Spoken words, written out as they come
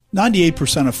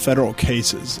98% of federal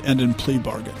cases end in plea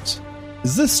bargains.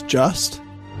 Is this just?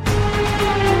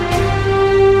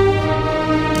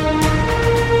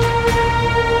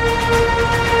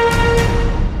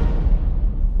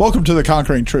 Welcome to The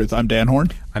Conquering Truth. I'm Dan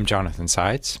Horn. I'm Jonathan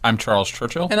Sides. I'm Charles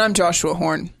Churchill. And I'm Joshua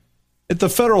Horn. At the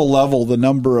federal level, the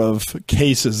number of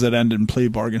cases that end in plea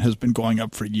bargain has been going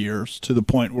up for years, to the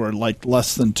point where like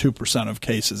less than 2% of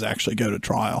cases actually go to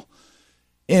trial.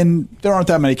 And there aren't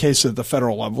that many cases at the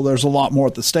federal level. There's a lot more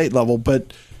at the state level,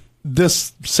 but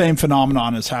this same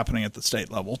phenomenon is happening at the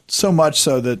state level. So much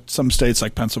so that some states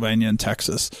like Pennsylvania and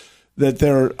Texas, that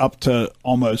they're up to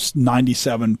almost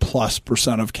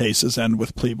 97+% of cases end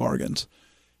with plea bargains.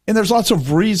 And there's lots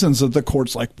of reasons that the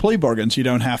courts like plea bargains. You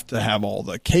don't have to have all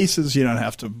the cases. You don't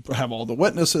have to have all the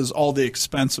witnesses, all the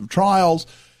expensive trials,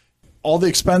 all the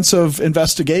expensive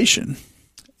investigation.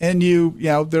 And you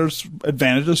know, there's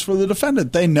advantages for the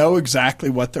defendant. They know exactly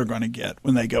what they're going to get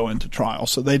when they go into trial,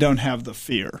 so they don't have the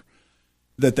fear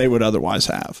that they would otherwise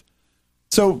have.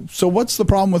 So what's the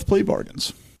problem with plea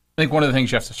bargains? I think one of the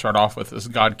things you have to start off with is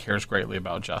God cares greatly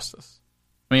about justice.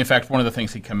 I mean, in fact, one of the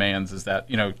things he commands is that,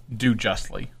 do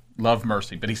justly, love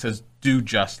mercy, but he says do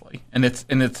justly. And it's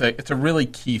a really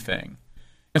key thing.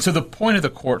 And so the point of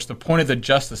the courts, the point of the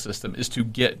justice system is to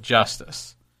get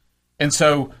justice. And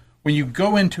so when you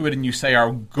go into it and you say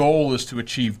our goal is to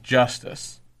achieve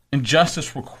justice, and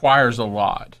justice requires a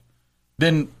lot,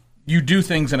 then you do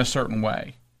things in a certain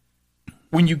way.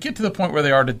 When you get to the point where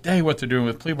they are today, what they're doing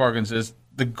with plea bargains is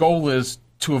the goal is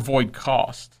to avoid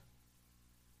cost.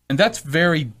 And that's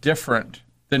very different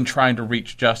than trying to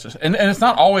reach justice. And it's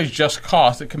not always just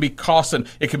cost. It can be cost, and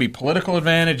it can be political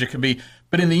advantage. It can be,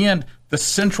 but in the end, the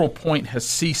central point has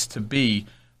ceased to be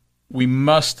we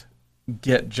must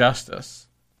get justice.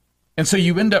 And so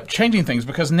you end up changing things,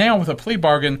 because now with a plea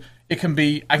bargain, it can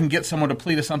be I can get someone to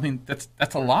plead to something that's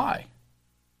a lie.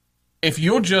 If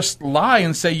you'll just lie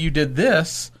and say you did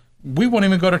this, we won't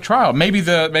even go to trial. Maybe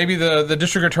the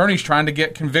district attorney's trying to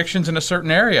get convictions in a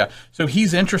certain area, so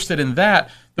he's interested in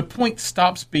that. The point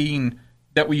stops being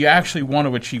that we actually want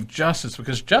to achieve justice,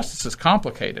 because justice is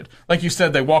complicated. Like you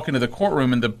said, they walk into the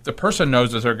courtroom and the person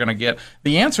knows what they're going to get.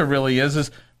 The answer really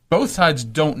is both sides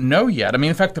don't know yet. I mean,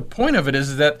 in fact, the point of it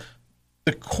is that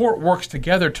the court works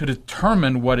together to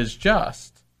determine what is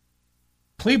just.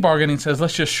 Plea bargaining says,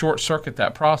 let's just short-circuit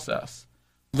that process.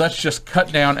 Let's just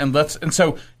cut down and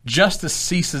so justice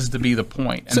ceases to be the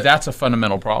point, and that's a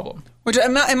fundamental problem. Which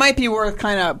it might be worth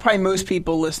probably most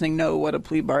people listening know what a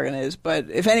plea bargain is, but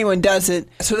if anyone doesn't,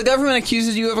 so the government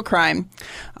accuses you of a crime,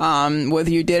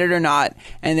 whether you did it or not,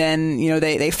 and then,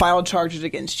 they filed charges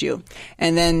against you.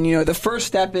 And then, the first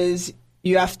step is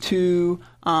you have to,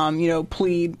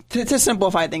 plead, to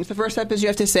simplify things. The first step is you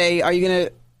have to say, are you going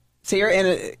to say you're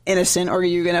innocent, or are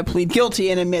you going to plead guilty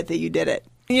and admit that you did it?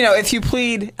 If you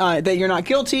plead that you're not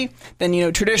guilty,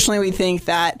 then, traditionally we think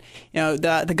that,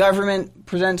 the government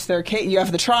presents their case. You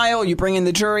have the trial, you bring in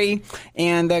the jury,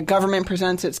 and the government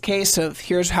presents its case of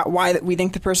here's why we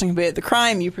think the person committed the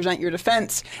crime. You present your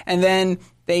defense, and then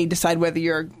they decide whether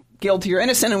you're guilty or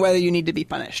innocent and whether you need to be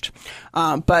punished.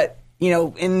 But,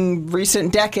 in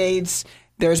recent decades,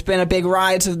 there's been a big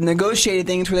rise of negotiated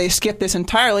things where they skip this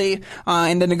entirely,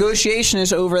 and the negotiation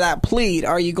is over that plead.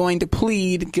 Are you going to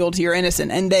plead guilty or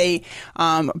innocent? And they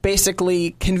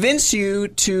basically convince you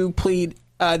to plead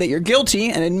that you're guilty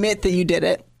and admit that you did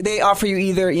it. They offer you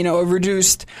either, a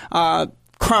reduced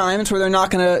crimes where they're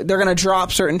going to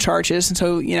drop certain charges. And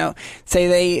so, say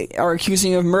they are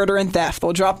accusing you of murder and theft.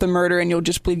 They'll drop the murder and you'll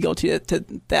just plead guilty to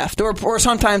theft. Or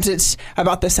sometimes it's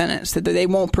about the sentence, that they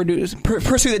won't pursue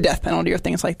the death penalty or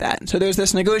things like that. And so there's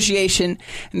this negotiation,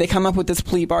 and they come up with this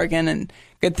plea bargain and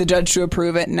get the judge to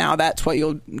approve it. And now that's what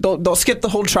they'll skip the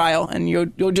whole trial, and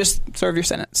you'll just serve your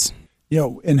sentence.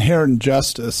 Inherent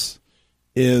justice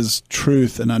is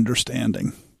truth and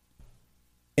understanding.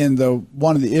 And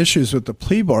one of the issues with the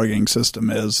plea bargaining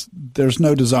system is there's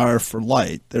no desire for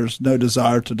light. There's no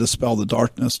desire to dispel the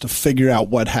darkness, to figure out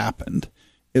what happened,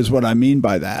 is what I mean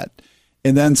by that.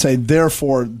 And then say,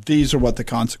 therefore, these are what the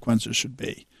consequences should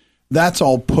be. That's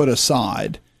all put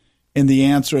aside. And the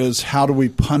answer is, how do we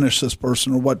punish this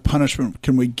person, or what punishment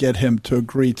can we get him to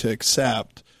agree to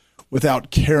accept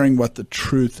without caring what the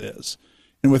truth is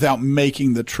and without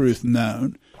making the truth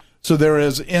known? So there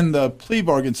is, in the plea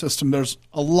bargain system, there's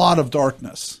a lot of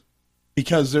darkness,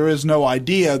 because there is no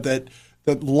idea that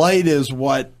light is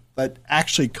what that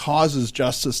actually causes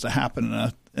justice to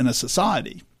happen in a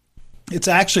society. It's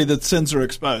actually that sins are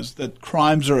exposed, that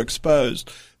crimes are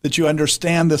exposed, that you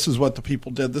understand this is what the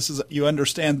people did. You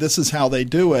understand this is how they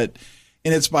do it,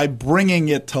 and it's by bringing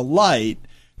it to light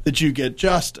that you get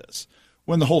justice.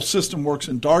 when the whole system works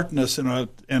in darkness in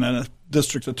a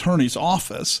district attorney's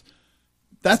office,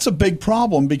 that's a big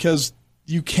problem because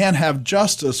you can't have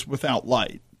justice without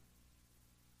light.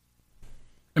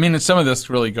 I mean, and some of this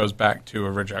really goes back to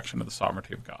a rejection of the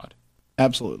sovereignty of God.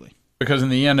 Absolutely. Because in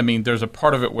the end, I mean, there's a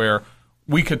part of it where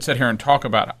we could sit here and talk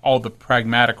about all the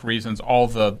pragmatic reasons, all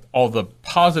the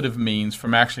positive means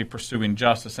from actually pursuing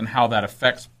justice and how that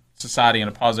affects society in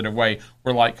a positive way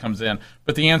where light comes in.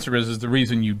 But the answer is the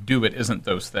reason you do it isn't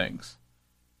those things.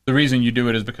 The reason you do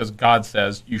it is because God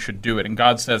says you should do it. And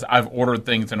God says, I've ordered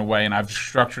things in a way and I've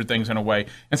structured things in a way.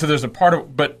 And so there's a part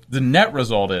of, but the net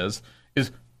result is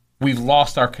we've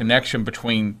lost our connection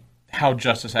between how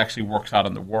justice actually works out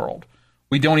in the world.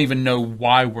 We don't even know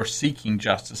why we're seeking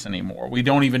justice anymore. We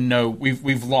don't even know,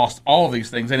 we've lost all of these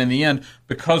things. And in the end,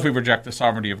 because we reject the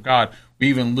sovereignty of God, we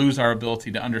even lose our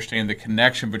ability to understand the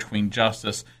connection between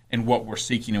justice and what we're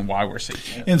seeking and why we're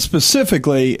seeking it. And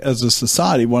specifically, as a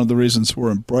society, one of the reasons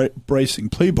we're embracing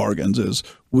plea bargains is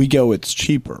we go, it's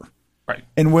cheaper. Right.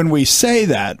 And when we say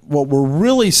that, what we're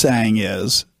really saying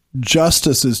is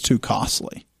justice is too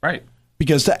costly. Right.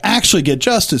 Because to actually get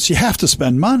justice, you have to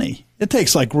spend money. It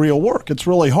takes like real work. It's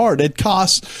really hard. It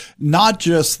costs not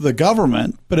just the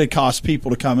government, but it costs people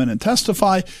to come in and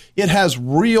testify. It has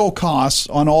real costs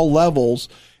on all levels.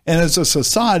 And as a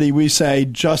society, we say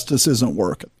justice isn't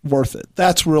worth it.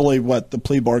 That's really what the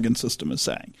plea bargain system is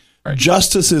saying. Right.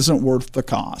 Justice isn't worth the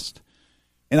cost.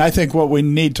 And I think what we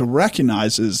need to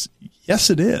recognize is, yes,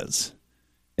 it is.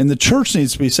 And the church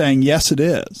needs to be saying, yes, it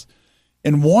is.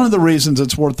 And one of the reasons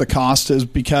it's worth the cost is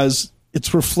because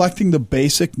it's reflecting the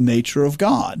basic nature of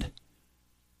God.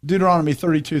 Deuteronomy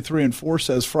 32:3-4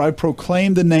 says, "For I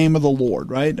proclaim the name of the Lord,"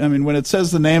 right? I mean, when it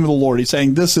says the name of the Lord, he's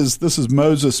saying this is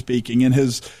Moses speaking in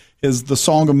the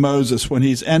Song of Moses when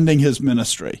he's ending his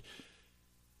ministry,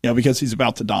 because he's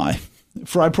about to die.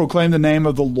 "For I proclaim the name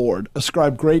of the Lord.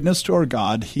 Ascribe greatness to our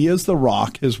God. He is the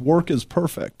rock. His work is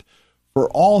perfect. For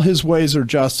all his ways are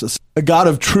justice. A God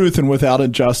of truth and without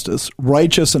injustice.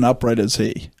 Righteous and upright is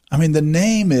he." I mean, the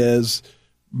name is,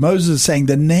 Moses is saying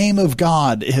the name of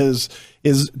God is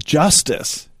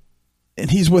justice. And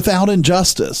he's without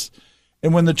injustice.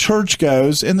 And when the church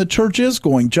goes, and the church is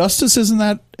going, justice isn't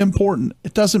that important.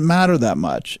 It doesn't matter that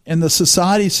much. And the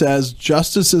society says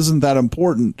justice isn't that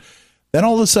important. Then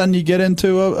all of a sudden you get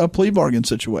into a plea bargain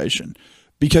situation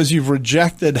because you've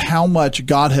rejected how much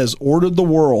God has ordered the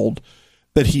world,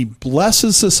 that he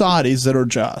blesses societies that are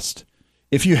just.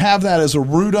 If you have that as a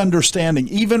root understanding,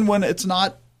 even when it's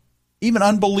not, even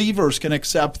unbelievers can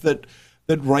accept that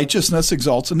righteousness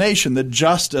exalts a nation, that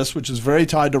justice, which is very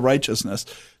tied to righteousness,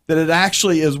 that it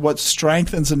actually is what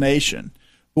strengthens a nation.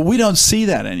 But we don't see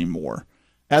that anymore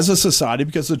as a society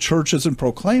because the church isn't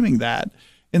proclaiming that.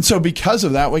 And so because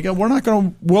of that, we go, we're not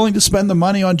willing to spend the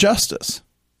money on justice.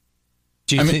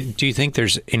 Do you think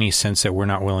there's any sense that we're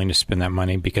not willing to spend that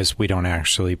money because we don't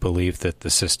actually believe that the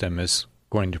system is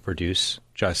going to produce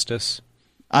justice?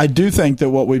 I do think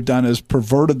that what we've done is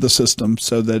perverted the system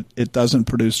so that it doesn't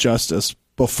produce justice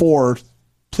before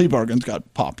plea bargains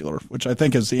got popular, which I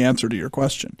think is the answer to your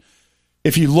question.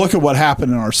 If you look at what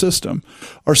happened in our system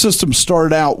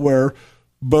started out where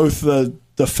both the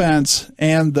defense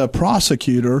and the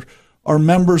prosecutor are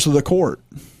members of the court.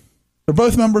 They're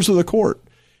both members of the court.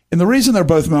 And the reason they're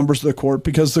both members of the court,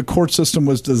 because the court system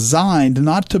was designed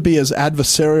not to be as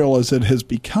adversarial as it has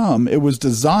become. It was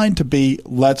designed to be,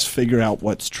 let's figure out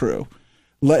what's true.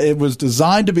 It was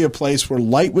designed to be a place where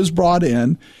light was brought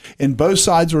in, and both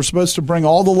sides were supposed to bring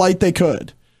all the light they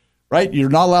could, right? You're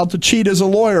not allowed to cheat as a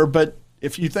lawyer, but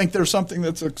if you think there's something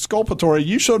that's exculpatory,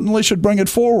 you certainly should bring it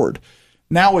forward.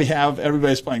 Now we have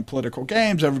everybody's playing political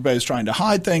games. Everybody's trying to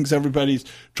hide things. Everybody's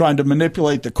trying to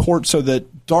manipulate the court so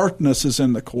that darkness is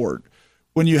in the court.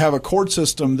 When you have a court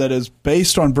system that is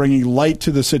based on bringing light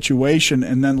to the situation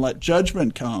and then let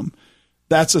judgment come,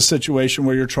 that's a situation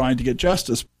where you're trying to get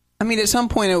justice. I mean, at some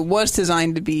point it was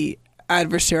designed to be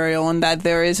adversarial, and that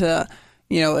there is a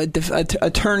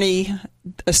attorney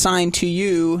assigned to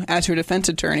you as your defense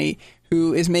attorney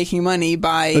who is making money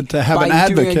by but to have an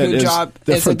advocate doing a good is job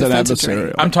different as a than defense adversarial.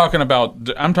 attorney.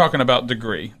 I'm talking about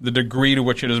degree, the degree to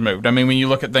which it has moved. I mean, when you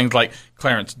look at things like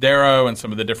Clarence Darrow and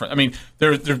some of the different, I mean,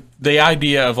 there's the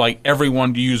idea of like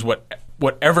everyone to use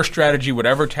whatever strategy,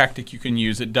 whatever tactic you can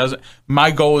use. It doesn't.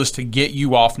 My goal is to get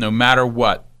you off no matter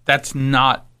what. That's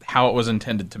not how it was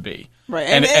intended to be. Right,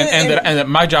 and that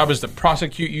my job is to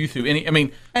prosecute you through any. I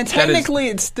mean, and technically,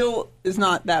 it still is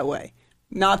not that way.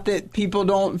 Not that people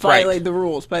don't violate the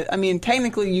rules, but I mean,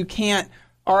 technically, you can't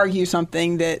argue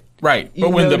something that right. You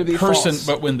but when know the to be person, false.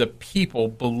 but when the people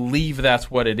believe that's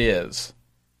what it is,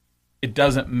 it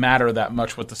doesn't matter that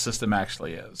much what the system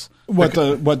actually is. What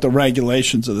the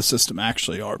regulations of the system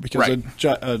actually are, because Right.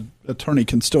 an attorney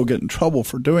can still get in trouble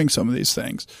for doing some of these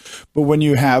things. But when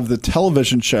you have the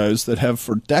television shows that have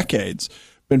for decades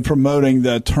been promoting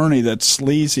the attorney that's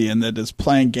sleazy and that is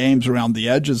playing games around the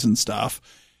edges and stuff,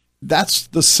 that's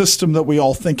the system that we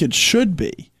all think it should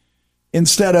be.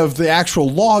 Instead of the actual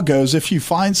law goes, if you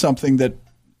find something that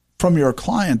from your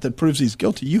client that proves he's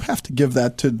guilty, you have to give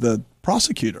that to the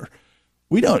prosecutor.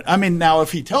 We don't. I mean, now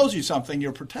if he tells you something,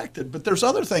 you're protected. But there's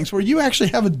other things where you actually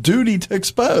have a duty to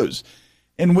expose.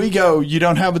 And we go, you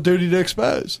don't have a duty to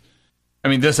expose. I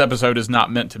mean, this episode is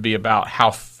not meant to be about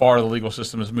how far the legal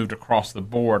system has moved across the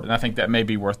board, and I think that may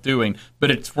be worth doing. But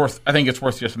I think it's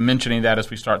worth just mentioning that as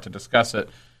we start to discuss it.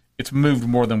 It's moved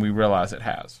more than we realize it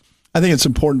has. I think it's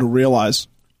important to realize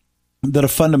that a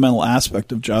fundamental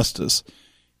aspect of justice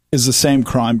is the same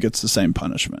crime gets the same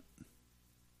punishment.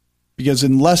 Because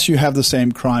unless you have the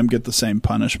same crime get the same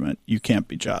punishment, you can't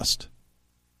be just.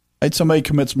 Right? Somebody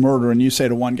commits murder and you say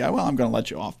to one guy, well, I'm going to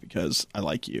let you off because I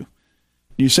like you.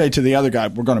 You say to the other guy,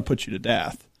 we're going to put you to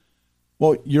death.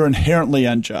 Well, you're inherently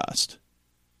unjust.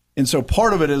 And so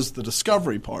part of it is the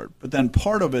discovery part, but then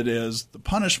part of it is the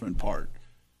punishment part.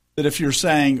 That if you're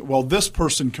saying, well, this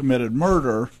person committed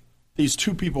murder, these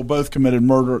two people both committed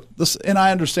murder, and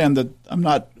I understand that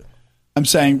I'm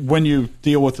saying when you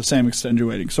deal with the same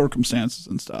extenuating circumstances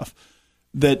and stuff,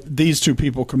 that these two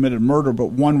people committed murder, but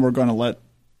one we're going to let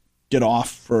get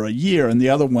off for a year and the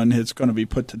other one is going to be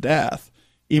put to death,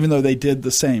 even though they did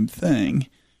the same thing,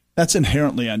 that's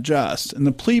inherently unjust. And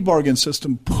the plea bargain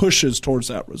system pushes towards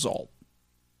that result.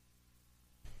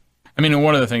 I mean, and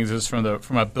one of the things is from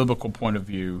a biblical point of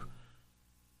view,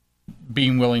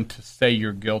 being willing to say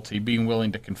you're guilty, being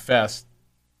willing to confess,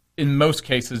 in most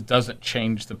cases doesn't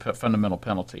change the fundamental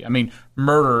penalty. I mean,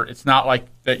 murder, it's not like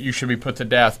that you should be put to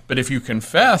death, but if you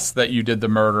confess that you did the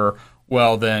murder,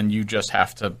 well, then you just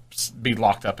have to be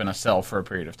locked up in a cell for a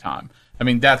period of time. I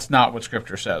mean, that's not what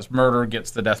Scripture says. Murder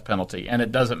gets the death penalty, and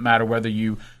it doesn't matter whether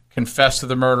you confess to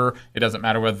the murder. It doesn't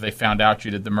matter whether they found out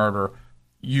you did the murder.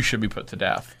 You should be put to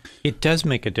death. It does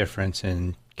make a difference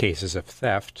in cases of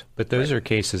theft, but those are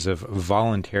cases of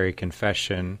voluntary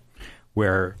confession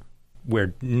where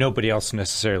nobody else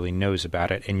necessarily knows about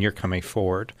it and you're coming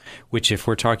forward, which if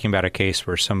we're talking about a case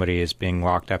where somebody is being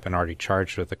locked up and already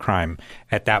charged with a crime,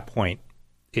 at that point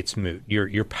it's moot.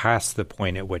 You're past the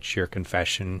point at which your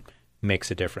confession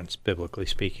makes a difference, biblically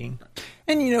speaking.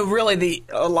 And, really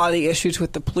a lot of the issues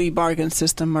with the plea bargain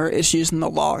system are issues in the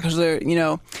law because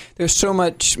there's so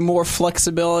much more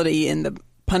flexibility in the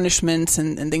punishments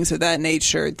and things of that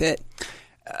nature that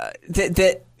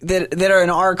are in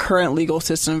our current legal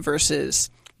system versus,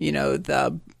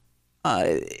 the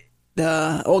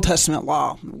Old Testament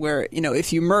law where,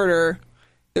 if you murder,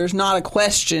 there's not a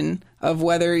question of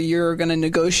whether you're going to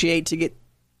negotiate to get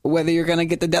whether you're going to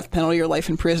get the death penalty or life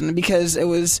in prison because it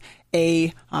was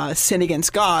a sin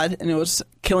against God and it was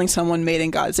killing someone made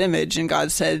in God's image, and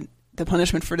God said the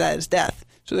punishment for that is death.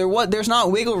 So there's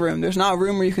not wiggle room. There's not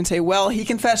room where you can say, well, he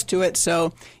confessed to it,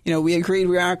 so we agreed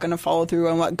we aren't going to follow through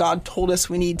on what God told us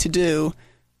we need to do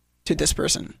to this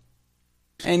person.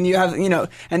 And you have,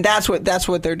 and that's what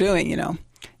they're doing,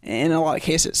 in a lot of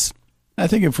cases. I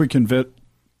think if we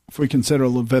consider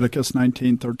Leviticus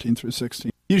 19:13 through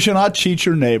 16. You shall not cheat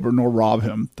your neighbor nor rob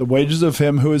him. The wages of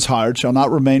him who is hired shall not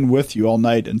remain with you all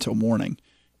night until morning.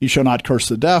 You shall not curse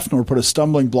the deaf nor put a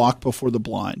stumbling block before the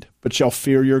blind, but shall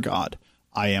fear your God.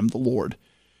 I am the Lord.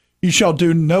 You shall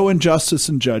do no injustice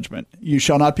in judgment. You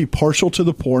shall not be partial to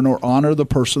the poor nor honor the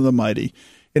person of the mighty.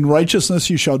 In righteousness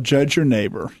you shall judge your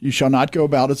neighbor. You shall not go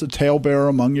about as a talebearer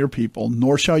among your people,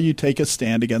 nor shall you take a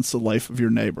stand against the life of your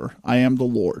neighbor. I am the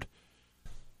Lord.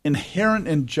 Inherent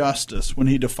in justice, when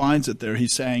he defines it there,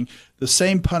 he's saying the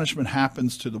same punishment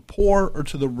happens to the poor or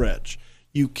to the rich.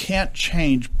 You can't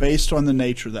change based on the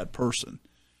nature of that person.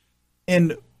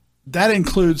 And that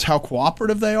includes how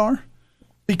cooperative they are,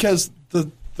 because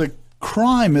the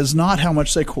crime is not how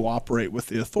much they cooperate with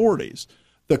the authorities.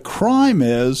 The crime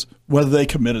is whether they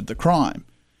committed the crime.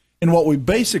 And what we've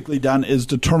basically done is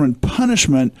determine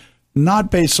punishment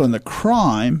not based on the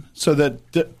crime, so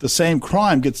that the same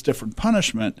crime gets different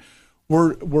punishment.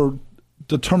 We're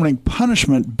determining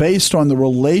punishment based on the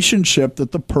relationship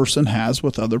that the person has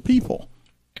with other people.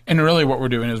 And really what we're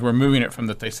doing is we're moving it from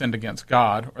that they sinned against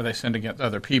God or they sinned against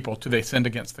other people to they sinned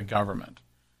against the government.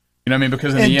 You know what I mean?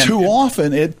 Because in the end, too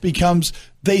often it becomes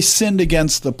they sinned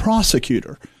against the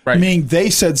prosecutor. Right. Meaning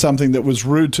they said something that was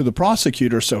rude to the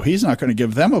prosecutor, so he's not going to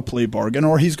give them a plea bargain,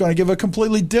 or he's going to give a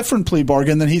completely different plea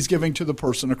bargain than he's giving to the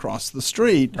person across the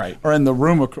street, right, or in the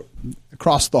room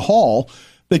across the hall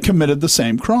They committed the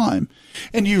same crime.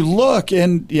 And you look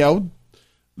and,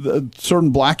 the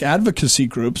certain black advocacy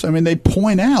groups, they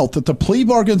point out that the plea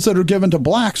bargains that are given to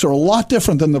blacks are a lot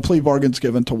different than the plea bargains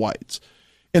given to whites.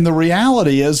 And the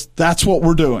reality is that's what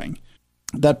we're doing.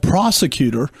 That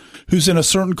prosecutor who's in a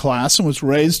certain class and was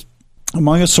raised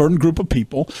among a certain group of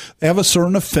people, they have a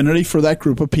certain affinity for that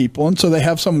group of people. And so they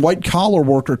have some white collar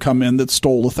worker come in that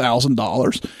stole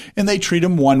 $1,000 and they treat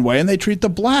him one way, and they treat the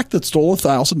black that stole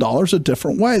 $1,000 a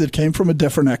different way, that came from a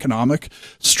different economic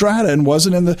strata and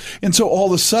wasn't in the. And so all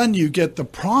of a sudden you get the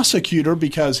prosecutor,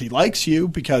 because he likes you,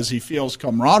 because he feels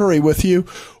camaraderie with you,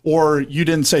 or you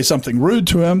didn't say something rude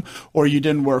to him, or you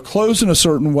didn't wear clothes in a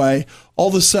certain way. All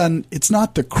of a sudden it's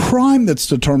not the crime that's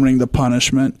determining the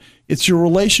punishment. It's your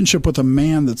relationship with a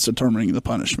man that's determining the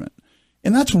punishment.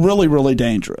 And that's really, really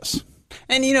dangerous.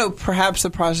 And, perhaps the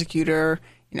prosecutor,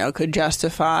 could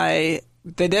justify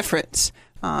the difference.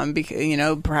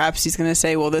 Because, perhaps he's going to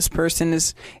say, well, this person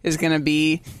is going to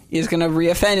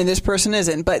reoffend and this person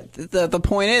isn't. But the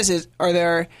point is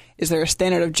there a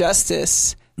standard of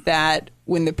justice that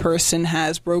when the person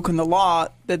has broken the law,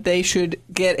 that they should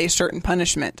get a certain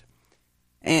punishment?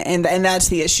 And that's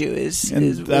the issue.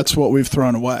 That's what we've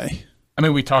thrown away.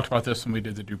 We talked about this when we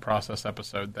did the due process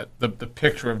episode, that the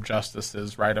picture of justice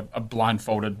is, right, a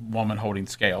blindfolded woman holding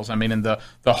scales. And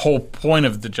the whole point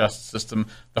of the justice system,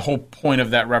 the whole point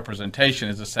of that representation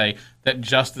is to say that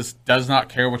justice does not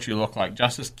care what you look like.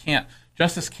 Justice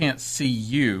can't see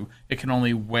you. It can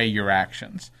only weigh your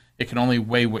actions. It can only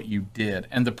weigh what you did.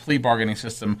 And the plea bargaining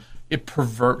system, it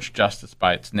perverts justice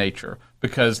by its nature,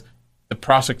 because the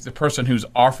person who's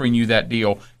offering you that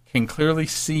deal can clearly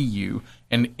see you,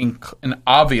 and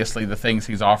obviously the things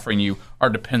he's offering you are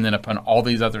dependent upon all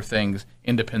these other things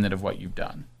independent of what you've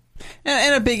done.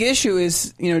 And a big issue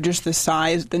is, just the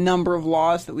size, the number of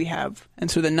laws that we have,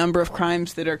 and so the number of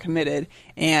crimes that are committed,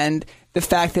 and the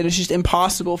fact that it's just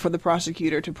impossible for the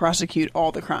prosecutor to prosecute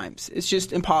all the crimes. It's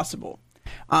just impossible.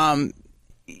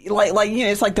 It's like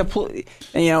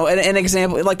an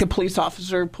example, like the police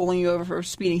officer pulling you over for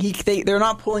speeding. They're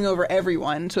not pulling over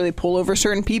everyone, so they pull over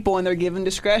certain people, and they're given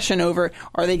discretion over,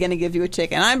 are they going to give you a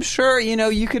ticket? And I'm sure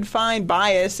you could find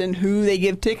bias in who they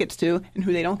give tickets to and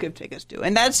who they don't give tickets to,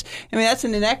 and that's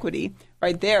an inequity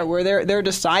right there, where they're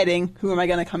deciding who am I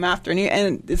going to come after,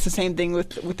 and it's the same thing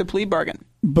with the plea bargain.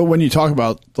 But when you talk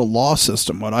about the law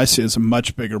system, what I see is a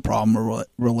much bigger problem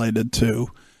related to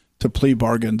plea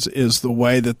bargains is the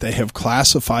way that they have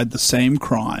classified the same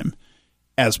crime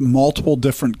as multiple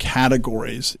different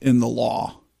categories in the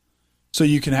law. So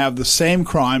you can have the same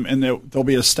crime, and there'll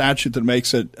be a statute that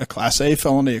makes it a Class A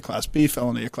felony, a Class B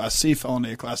felony, a Class C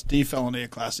felony, a Class D felony, a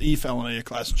Class E felony, a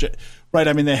Class J. Right?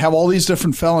 They have all these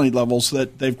different felony levels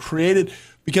that they've created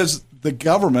because the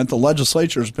government, the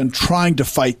legislature, has been trying to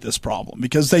fight this problem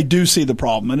because they do see the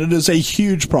problem, and it is a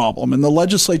huge problem. And the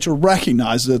legislature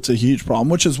recognizes it's a huge problem,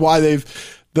 which is why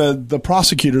the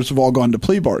prosecutors have all gone to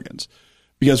plea bargains.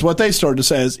 Because what they started to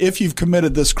say is, if you've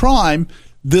committed this crime,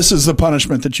 this is the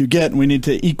punishment that you get, and we need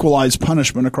to equalize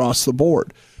punishment across the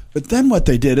board. But then what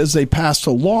they did is they passed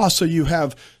a law so you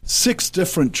have 6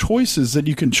 different choices that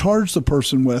you can charge the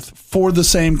person with for the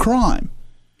same crime.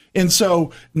 And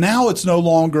so now it's no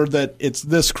longer that it's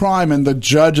this crime and the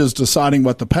judge is deciding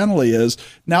what the penalty is.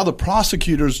 Now the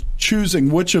prosecutor's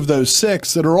choosing which of those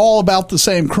 6 that are all about the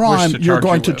same crime you're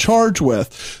going to charge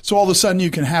with. So all of a sudden you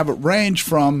can have it range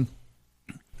from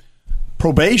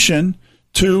probation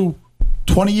to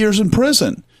 20 years in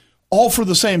prison, all for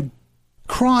the same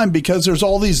crime, because there's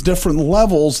all these different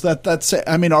levels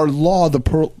our law,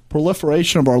 the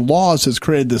proliferation of our laws has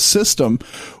created this system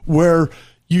where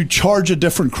you charge a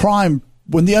different crime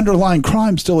when the underlying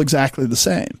crime's still exactly the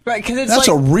same. Right, because that's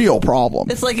a real problem.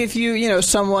 It's like if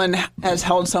someone has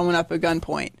held someone up at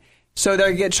gunpoint, so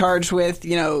they get charged with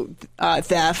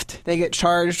theft. They get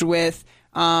charged with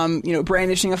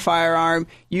brandishing a firearm,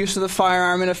 use of the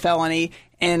firearm in a felony,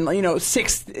 and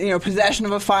possession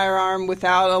of a firearm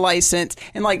without a license,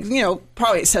 and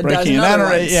probably a dozen other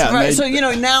ones. Yeah, right. So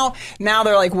now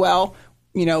they're like, well,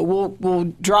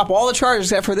 we'll drop all the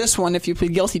charges except for this one if you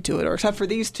plead guilty to it, or except for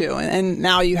these 2. And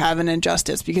now you have an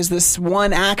injustice because this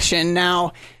one action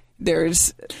now you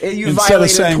instead violated of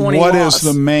saying 20 what laws. is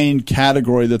the main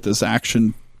category that this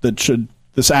action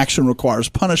requires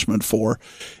punishment for,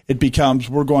 it becomes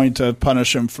we're going to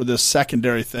punish him for this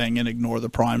secondary thing and ignore the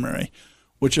primary,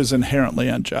 which is inherently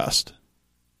unjust.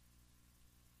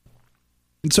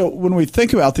 And so when we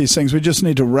think about these things, we just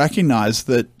need to recognize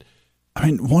that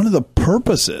one of the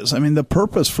purposes, the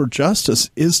purpose for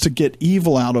justice is to get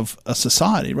evil out of a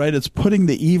society, right? It's putting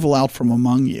the evil out from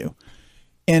among you.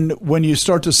 And when you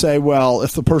start to say, well,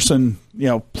 if the person,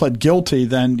 pled guilty,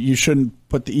 then you shouldn't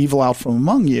put the evil out from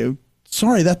among you.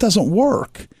 Sorry, that doesn't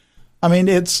work. I mean,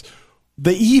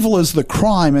 the evil is the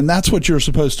crime, and that's what you're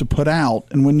supposed to put out.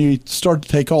 And when you start to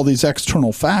take all these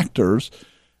external factors,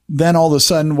 then all of a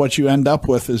sudden what you end up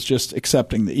with is just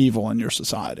accepting the evil in your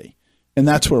society. And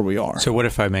that's where we are. So what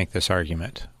if I make this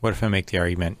argument? What if I make the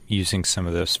argument using some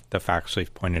of the facts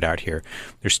we've pointed out here?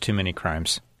 There's too many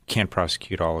crimes. Can't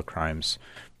prosecute all the crimes.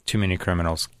 Too many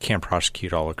criminals. Can't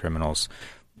prosecute all the criminals.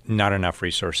 Not enough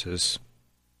resources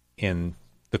in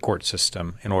the court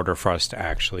system in order for us to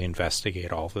actually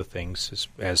investigate all the things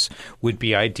as would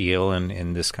be ideal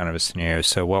in this kind of a scenario.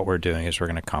 So what we're doing is we're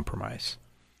going to compromise.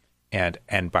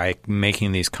 And by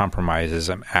making these compromises,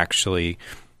 I'm actually,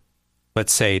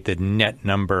 let's say the net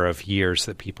number of years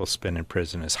that people spend in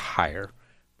prison is higher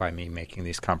by me making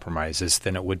these compromises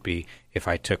than it would be if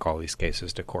I took all these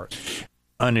cases to court.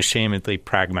 Unashamedly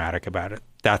pragmatic about it.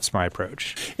 That's my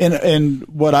approach. And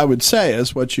what I would say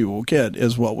is what you will get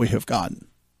is what we have gotten.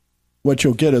 What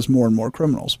you'll get is more and more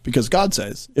criminals, because God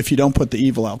says if you don't put the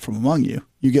evil out from among you,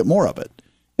 you get more of it.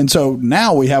 And so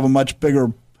now we have a much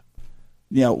bigger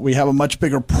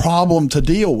problem to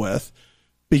deal with,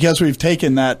 because we've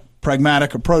taken that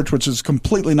pragmatic approach, which is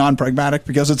completely non-pragmatic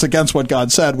because it's against what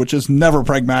God said, which is never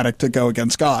pragmatic to go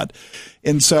against God.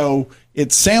 And so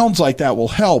it sounds like that will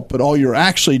help, but all you're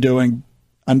actually doing,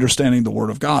 understanding the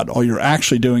Word of God, all you're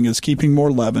actually doing is keeping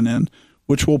more leaven in,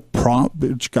 which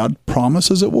God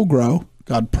promises it will grow.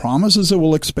 God promises it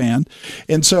will expand.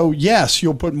 And so, yes,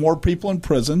 you'll put more people in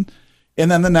prison, and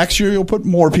then the next year you'll put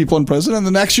more people in prison, and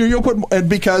the next year you'll put more, and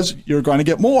because you're going to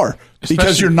get more,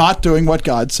 because you're not doing what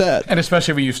God said. And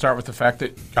especially when you start with the fact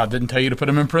that God didn't tell you to put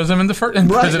them in prison in the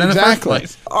first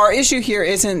place. Our issue here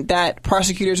isn't that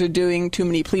prosecutors are doing too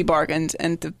many plea bargains,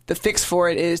 and the fix for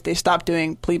it is they stop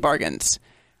doing plea bargains.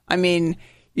 I mean,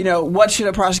 what should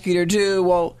a prosecutor do?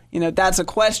 Well, that's a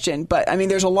question. But, I mean,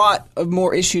 there's a lot of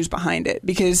more issues behind it.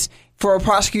 Because for a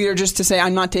prosecutor just to say,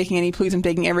 I'm not taking any pleas, I'm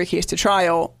taking every case to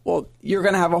trial, well, you're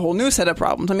going to have a whole new set of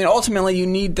problems. I mean, ultimately, you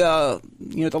need the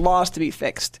laws to be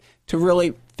fixed to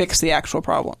really fix the actual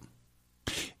problem.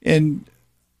 And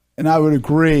I would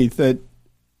agree that,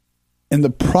 and the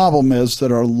problem is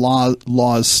that our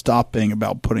laws stop being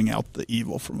about putting out the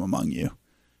evil from among you.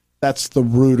 That's the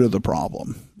root of the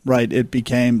problem. Right, it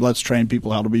became, let's train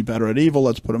people how to be better at evil,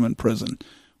 let's put them in prison,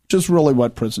 which is really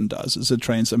what prison does, is it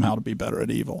trains them how to be better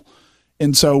at evil.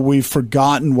 And so we've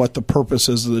forgotten what the purpose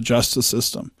is of the justice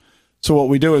system. So what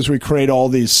we do is we create all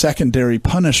these secondary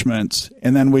punishments,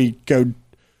 and then we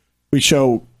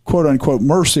show quote-unquote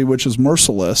mercy, which is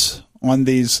merciless, on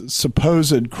these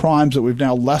supposed crimes that we've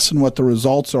now lessened what the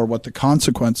results are, what the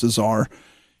consequences are,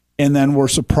 and then we're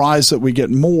surprised that we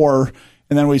get more,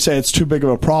 and then we say it's too big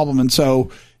of a problem. And so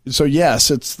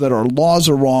yes, it's that our laws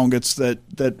are wrong. It's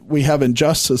that we have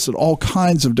injustice at all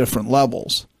kinds of different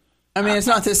levels. I mean, it's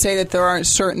not to say that there aren't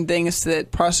certain things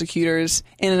that prosecutors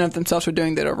in and of themselves are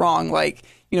doing that are wrong. Like,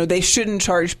 they shouldn't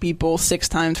charge people 6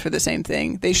 times for the same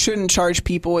thing. They shouldn't charge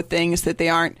people with things that they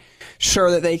aren't sure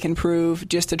that they can prove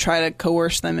just to try to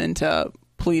coerce them into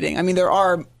pleading. I mean, there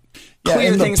are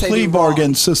clear things they do wrong. In the plea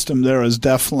bargain system, there is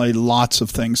definitely lots of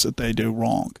things that they do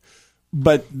wrong.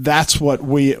 But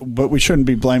we shouldn't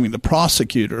be blaming the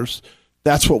prosecutors.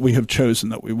 That's what we have chosen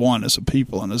that we want as a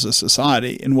people and as a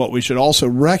society. And what we should also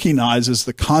recognize is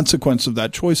the consequence of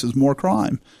that choice is more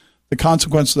crime. The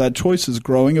consequence of that choice is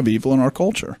growing of evil in our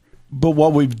culture. But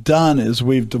what we've done is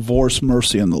we've divorced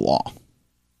mercy and the law.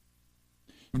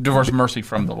 Divorced mercy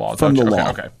from the law. From the law.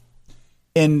 Okay.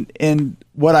 And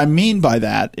what I mean by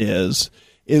that is,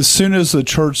 as soon as the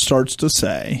church starts to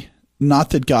say,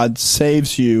 not that God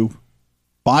saves you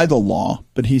by the law,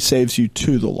 but he saves you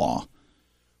to the law.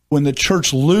 When the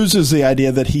church loses the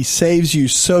idea that he saves you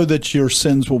so that your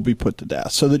sins will be put to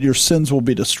death, so that your sins will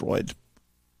be destroyed.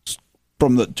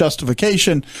 From the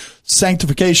justification,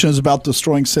 sanctification is about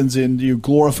destroying sins in you.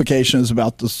 Glorification is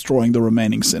about destroying the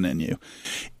remaining sin in you.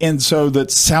 And so that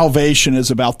salvation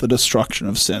is about the destruction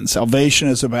of sin. Salvation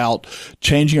is about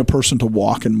changing a person to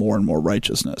walk in more and more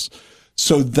righteousness.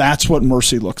 So that's what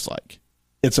mercy looks like.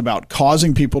 It's about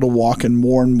causing people to walk in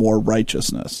more and more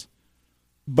righteousness.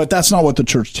 But that's not what the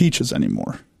church teaches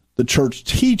anymore. The church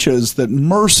teaches that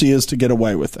mercy is to get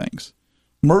away with things.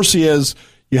 Mercy is,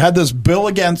 you had this bill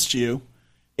against you,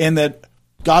 and that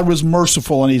God was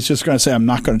merciful, and he's just going to say, I'm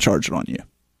not going to charge it on you.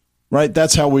 Right?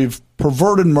 That's how we've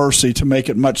perverted mercy to make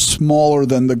it much smaller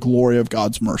than the glory of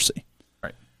God's mercy.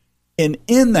 Right. And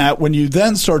in that, when you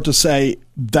then start to say,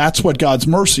 that's what God's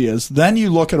mercy is, then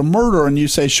you look at a murderer and you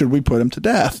say, should we put him to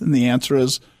death? And the answer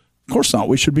is, of course not.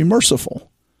 We should be merciful.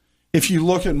 If you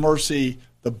look at mercy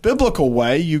the biblical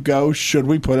way, you go, should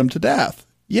we put him to death?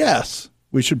 Yes,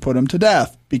 we should put him to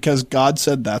death because God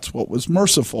said that's what was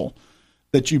merciful,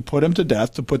 that you put him to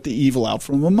death to put the evil out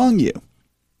from among you.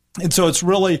 And so it's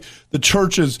really the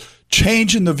church is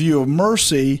changing the view of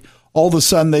mercy. All of a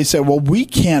sudden they say, well, we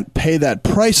can't pay that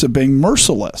price of being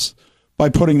merciless by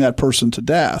putting that person to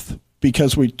death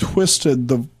because we twisted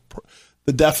the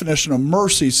definition of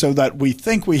mercy so that we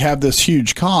think we have this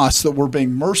huge cost that we're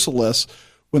being merciless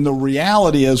when the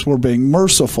reality is we're being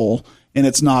merciful and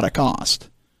it's not a cost.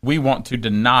 We want to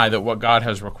deny that what God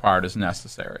has required is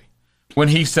necessary. When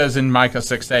he says in Micah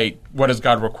 6:8, what has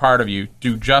God required of you?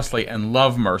 Do justly and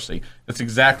love mercy. That's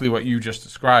exactly what you just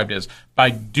described is by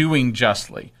doing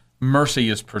justly, mercy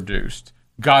is produced.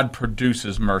 God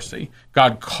produces mercy.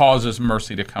 God causes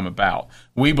mercy to come about.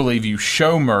 We believe you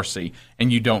show mercy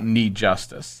and you don't need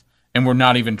justice. And we're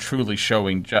not even truly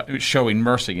showing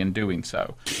mercy in doing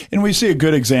so. And we see a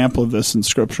good example of this in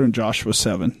Scripture in Joshua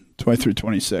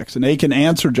 7:20-26. And Achan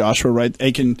answered Joshua, right?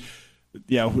 Achan,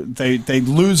 they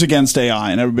lose against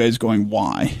Ai, and everybody's going,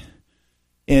 why?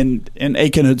 And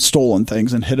Achan had stolen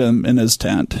things and hid him in his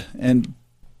tent. And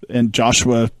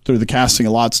Joshua, through the casting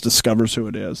of lots, discovers who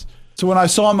it is. So when I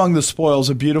saw among the spoils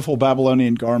a beautiful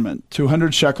Babylonian garment,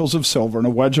 200 shekels of silver, and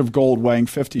a wedge of gold weighing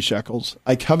 50 shekels,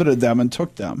 I coveted them and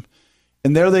took them.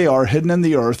 And there they are, hidden in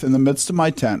the earth in the midst of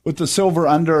my tent, with the silver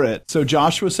under it. So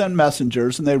Joshua sent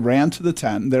messengers, and they ran to the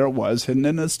tent, and there it was, hidden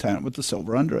in his tent, with the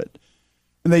silver under it.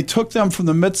 And they took them from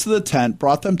the midst of the tent,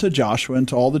 brought them to Joshua and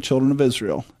to all the children of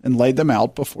Israel, and laid them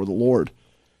out before the Lord.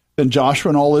 Then Joshua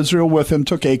and all Israel with him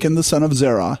took Achan the son of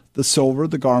Zerah, the silver,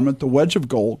 the garment, the wedge of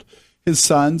gold, his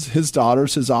sons, his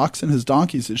daughters, his oxen, his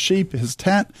donkeys, his sheep, his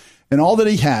tent, and all that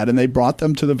he had, and they brought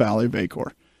them to the valley of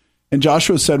Achor. And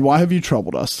Joshua said, why have you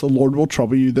troubled us? The Lord will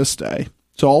trouble you this day.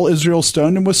 So all Israel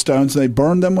stoned him with stones, and they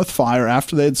burned them with fire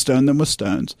after they had stoned them with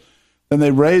stones. Then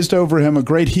they raised over him a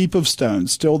great heap of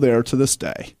stones, still there to this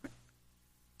day.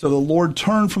 So the Lord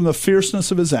turned from the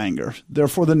fierceness of his anger.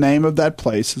 Therefore the name of that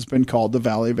place has been called the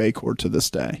Valley of Achor to this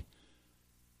day.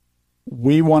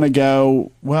 We want to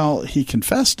go, well, he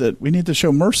confessed it. We need to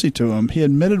show mercy to him. He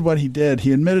admitted what he did.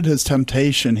 He admitted his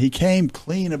temptation. He came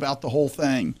clean about the whole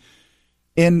thing.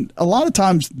 And a lot of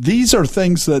times, these are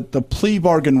things that the plea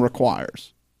bargain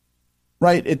requires,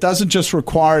 right? It doesn't just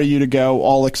require you to go,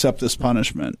 I'll accept this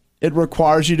punishment. It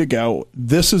requires you to go,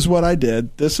 this is what I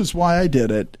did. This is why I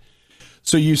did it.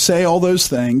 So you say all those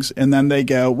things, and then they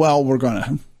go, well, we're going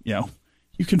to,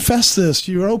 you confessed this,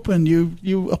 you're open,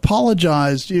 you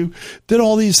apologized, you did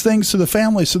all these things to the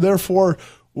family, so therefore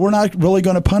we're not really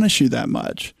going to punish you that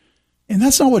much. And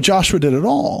that's not what Joshua did at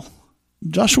all.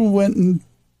 Joshua went and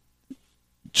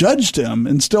judged him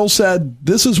and still said,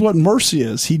 this is what mercy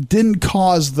is. He didn't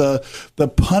cause the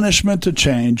punishment to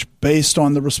change based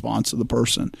on the response of the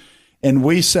person. And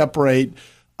we separate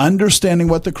understanding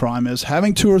what the crime is,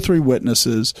 having 2 or 3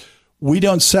 witnesses. We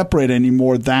don't separate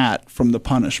anymore that from the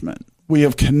punishment. We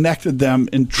have connected them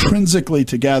intrinsically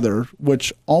together,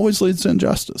 which always leads to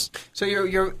injustice. So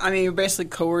you're basically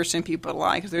coercing people to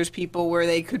lie, because there's people where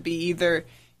they could be either,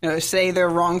 say they're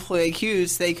wrongfully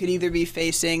accused, they could either be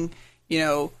facing,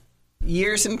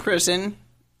 years in prison,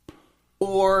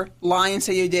 or lie and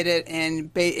say you did it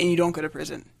and you don't go to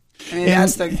prison.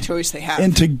 That's the choice they have.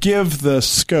 And to give the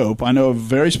scope, I know a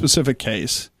very specific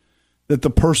case that the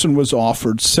person was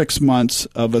offered 6 months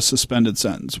of a suspended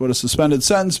sentence. What a suspended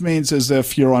sentence means is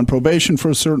if you're on probation for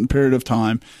a certain period of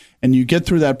time and you get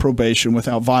through that probation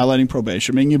without violating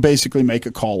probation, meaning you basically make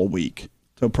a call a week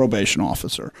to a probation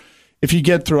officer. If you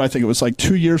get through, I think it was like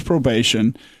 2 years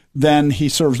probation, then he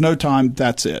serves no time,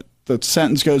 that's it. The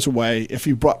sentence goes away. If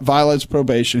he violates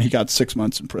probation, he got 6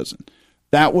 months in prison.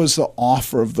 That was the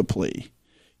offer of the plea.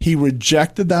 He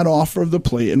rejected that offer of the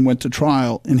plea and went to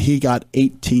trial, and he got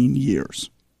 18 years.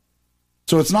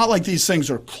 So it's not like these things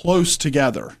are close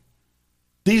together.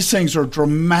 These things are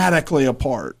dramatically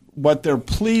apart, what they're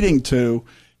pleading to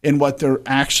and what they're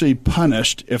actually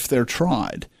punished if they're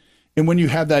tried. And when you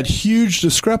have that huge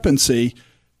discrepancy,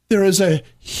 there is a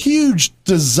huge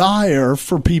desire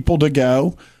for people to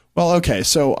go, well, okay,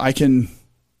 so I can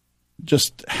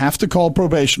just have to call a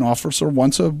probation officer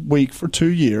once a week for 2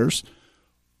 years,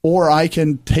 or I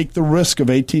can take the risk of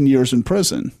 18 years in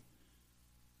prison.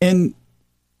 And,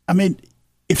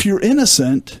 if you're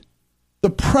innocent, the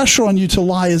pressure on you to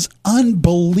lie is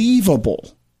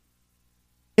unbelievable.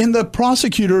 And the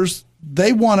prosecutors,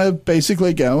 they want to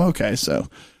basically go, okay, so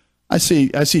I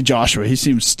see Joshua, he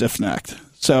seems stiff-necked.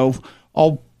 So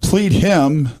I'll plead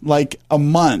him like a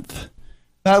month.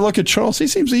 And I look at Charles, he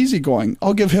seems easygoing.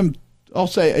 I'll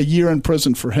say a year in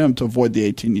prison for him to avoid the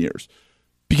 18 years.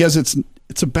 because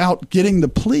it's about getting the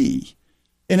plea.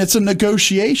 And it's a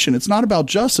negotiation. It's not about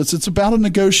justice. It's about a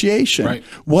negotiation. Right.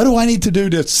 What do I need to do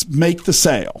to make the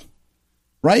sale?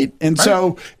 Right? And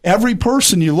so every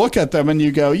person, you look at them and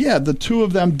you go, yeah, the two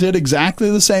of them did exactly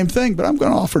the same thing, but I'm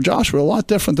going to offer Joshua a lot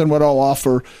different than what I'll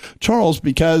offer Charles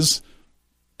because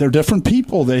they're different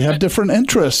people. They have different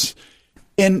interests.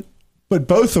 But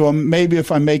both of them, maybe if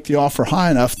I make the offer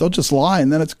high enough, they'll just lie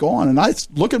and then it's gone. And I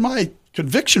look at my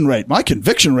conviction rate. My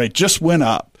conviction rate just went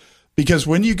up. Because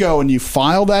when you go and you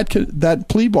file that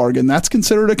plea bargain, that's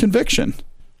considered a conviction.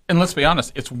 And let's be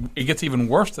honest, it gets even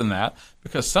worse than that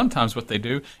because sometimes what they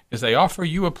do is they offer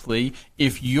you a plea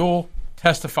if you'll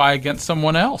testify against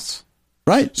someone else.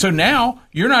 Right. So now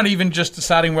you're not even just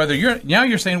deciding whether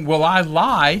you're saying, will I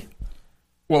lie?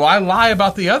 Will I lie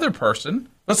about the other person?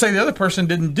 Let's say the other person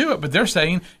didn't do it, but they're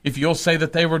saying if you'll say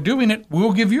that they were doing it,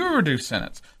 we'll give you a reduced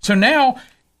sentence. So now,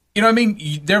 you know what I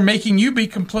mean? They're making you be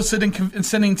complicit in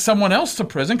sending someone else to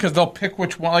prison because they'll pick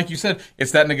which one. Like you said,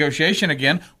 it's that negotiation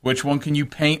again. Which one can you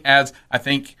paint as, I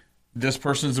think this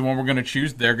person's the one we're going to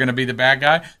choose. They're going to be the bad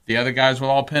guy. The other guys will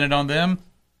all pin it on them.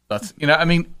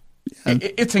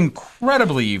 It's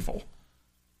incredibly evil.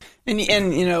 And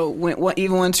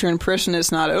even once you're in prison,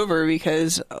 it's not over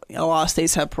because a lot of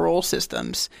states have parole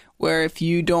systems where if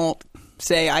you don't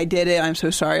say, I did it, I'm so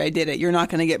sorry I did it, you're not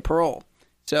going to get parole.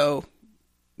 So...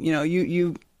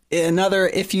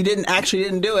 if you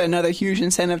didn't do it, another huge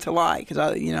incentive to lie because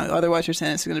otherwise your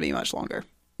sentence is going to be much longer.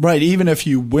 Right. Even if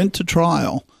you went to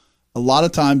trial, a lot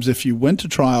of times if you went to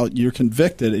trial, you're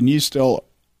convicted and you still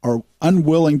are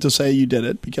unwilling to say you did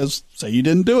it because say you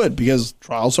didn't do it because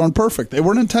trials aren't perfect. They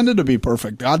weren't intended to be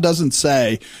perfect. God doesn't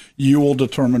say you will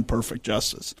determine perfect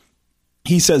justice.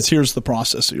 He says here's the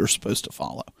process that you're supposed to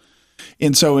follow.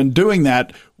 And so in doing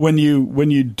that, when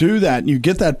you do that and you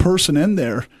get that person in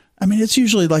there, I mean, it's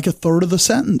usually like a third of the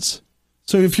sentence.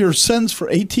 So if you're sentenced for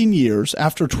 18 years,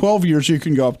 after 12 years, you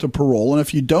can go up to parole. And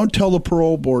if you don't tell the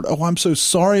parole board, oh, I'm so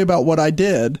sorry about what I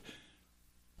did,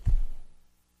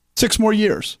 6 more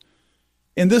years.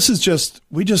 And this is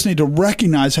we just need to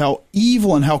recognize how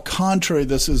evil and how contrary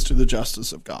this is to the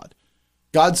justice of God.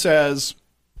 God says,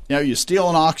 you steal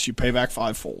an ox, you pay back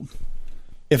 5-fold.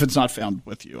 If it's not found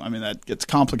with you. I mean, that gets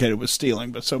complicated with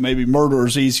stealing, but so maybe murder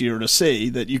is easier to see,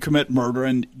 that you commit murder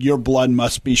and your blood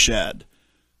must be shed.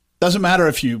 Doesn't matter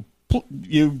if you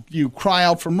cry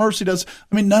out for mercy.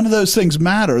 None of those things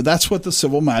matter. That's what the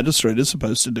civil magistrate is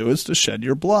supposed to do, is to shed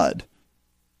your blood.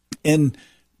 And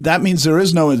that means there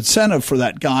is no incentive for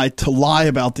that guy to lie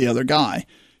about the other guy.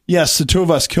 Yes, the two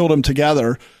of us killed him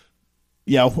together.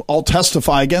 I'll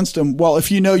testify against him. Well,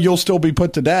 if you know you'll still be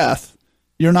put to death,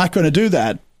 you're not going to do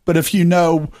that. But if you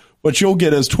know what you'll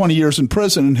get is 20 years in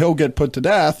prison and he'll get put to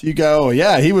death, you go,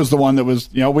 he was the one that was,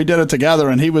 we did it together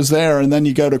and he was there. And then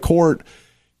you go to court.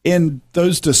 And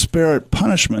those disparate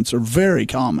punishments are very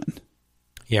common.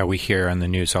 Yeah, we hear on the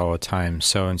news all the time,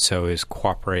 so-and-so is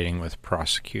cooperating with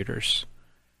prosecutors.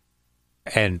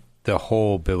 And the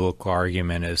whole biblical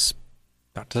argument is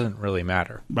that doesn't really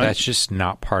matter. Right. That's just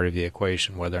not part of the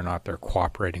equation, whether or not they're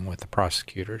cooperating with the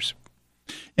prosecutors.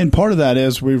 And part of that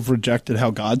is we've rejected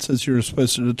how God says you're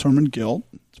supposed to determine guilt.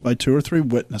 It's by 2 or 3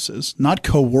 witnesses, not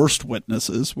coerced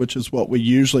witnesses, which is what we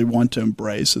usually want to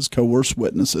embrace, is coerced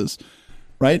witnesses,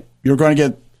 right? You're going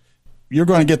to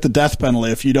get the death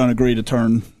penalty if you don't agree to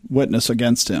turn witness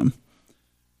against him.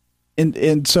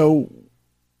 And so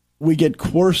we get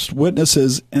coerced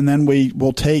witnesses, and then we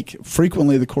will take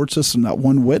frequently the court system, that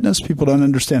one witness. People don't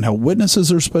understand how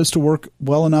witnesses are supposed to work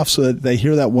well enough so that they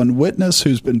hear that one witness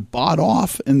who's been bought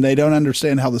off, and they don't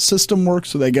understand how the system works,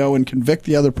 so they go and convict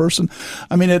the other person.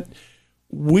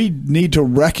 We need to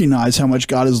recognize how much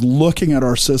God is looking at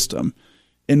our system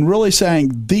and really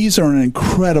saying these are an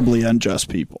incredibly unjust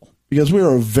people, because we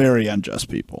are a very unjust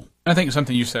people. I think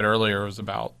something you said earlier was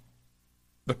about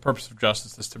the purpose of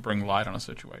justice is to bring light on a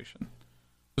situation.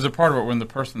 There's a part of it when the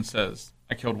person says,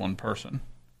 I killed one person.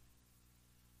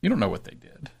 You don't know what they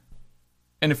did.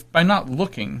 And if by not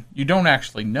looking, you don't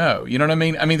actually know. You know what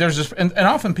I mean? There's just, and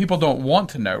often people don't want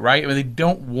to know, right? They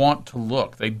don't want to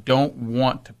look. They don't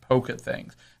want to poke at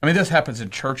things. This happens in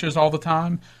churches all the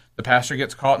time. The pastor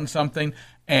gets caught in something,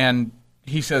 and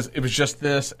he says, it was just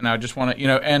this, and I just want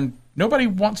to, and nobody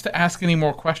wants to ask any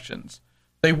more questions.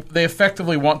 They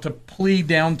effectively want to plead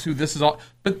down to this is all.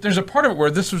 But there's a part of it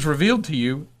where this was revealed to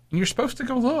you, and you're supposed to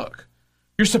go look.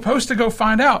 You're supposed to go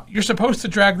find out. You're supposed to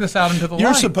drag this out into the light.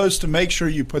 You're supposed to make sure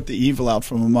you put the evil out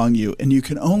from among you, and you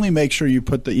can only make sure you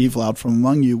put the evil out from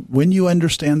among you when you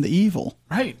understand the evil.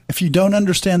 Right. If you don't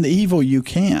understand the evil, you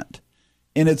can't.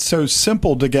 And it's so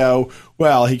simple to go,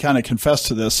 well, he kind of confessed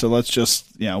to this, so let's just,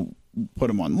 put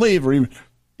him on leave or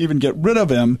even get rid of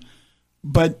him.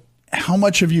 But how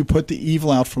much have you put the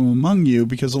evil out from among you?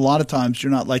 Because a lot of times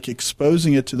you're not like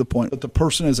exposing it to the point that the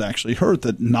person is actually hurt,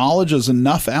 that knowledge is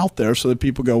enough out there so that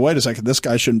people go, wait a second, this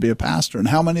guy shouldn't be a pastor. And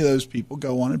how many of those people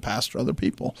go on and pastor other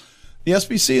people? The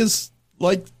SBC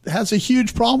has a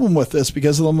huge problem with this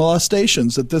because of the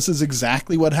molestations, that this is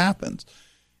exactly what happens.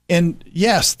 And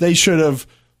yes, they should have,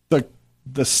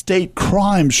 the state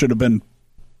crime should have been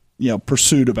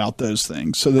pursued about those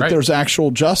things so that there's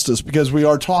actual justice, because we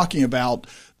are talking about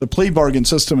the plea bargain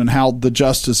system and how the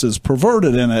justice is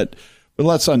perverted in it. But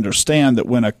let's understand that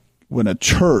when a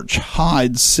church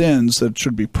hides sins that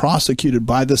should be prosecuted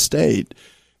by the state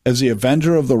as the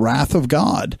avenger of the wrath of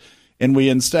God, and we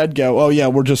instead go, oh yeah,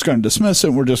 we're just going to dismiss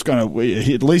it. We're just going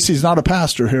to, at least he's not a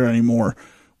pastor here anymore.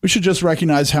 We should just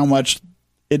recognize how much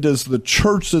it is the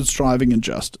church that's driving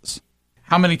injustice.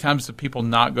 How many times do people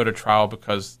not go to trial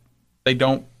because they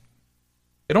don't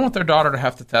want their daughter to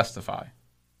have to testify?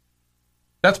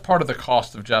 That's part of the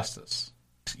cost of justice.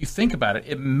 You think about it,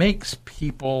 it makes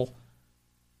people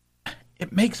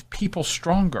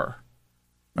stronger.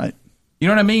 Right. You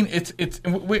know what I mean? I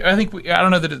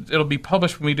don't know that it'll be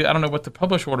published when we do. I don't know what the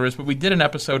publish order is, but we did an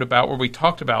episode where we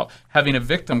talked about having a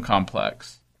victim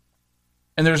complex.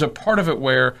 And there's a part of it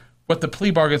where what the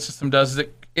plea bargain system does is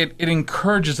it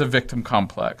encourages a victim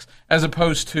complex, as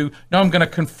opposed to, no, I'm going to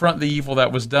confront the evil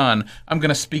that was done. I'm going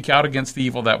to speak out against the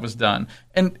evil that was done.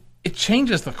 And it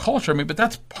changes the culture. I mean, but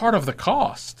that's part of the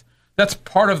cost. That's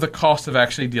part of the cost of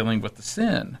actually dealing with the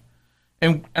sin.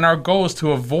 And our goal is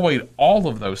to avoid all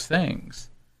of those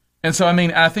things. And so,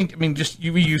 just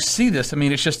you see this. I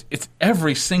mean, it's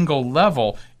every single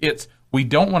level. It's, we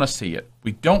don't want to see it.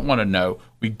 We don't want to know.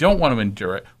 We don't want to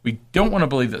endure it. We don't want to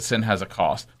believe that sin has a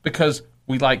cost because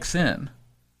we like sin.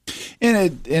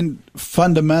 And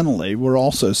fundamentally, we're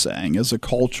also saying as a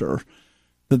culture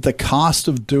that the cost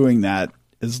of doing that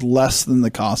is less than the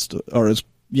cost of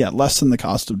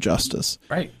justice.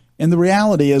 Right. And the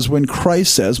reality is, when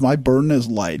Christ says, my burden is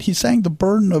light, he's saying the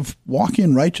burden of walking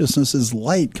in righteousness is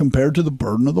light compared to the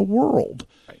burden of the world.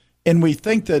 Right. And we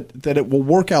think that it will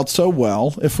work out so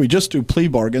well if we just do plea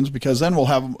bargains, because then we'll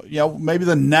have, maybe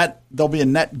there'll be a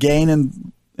net gain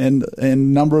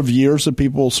in number of years that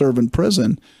people will serve in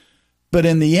prison. But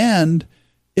in the end,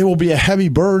 it will be a heavy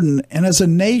burden. And as a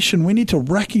nation, we need to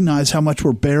recognize how much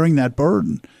we're bearing that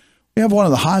burden. We have one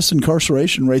of the highest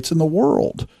incarceration rates in the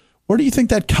world. Where do you think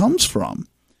that comes from?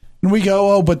 And we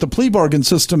go, oh, but the plea bargain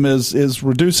system is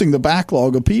reducing the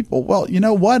backlog of people. Well, you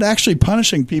know what? Actually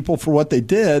punishing people for what they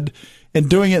did and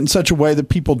doing it in such a way that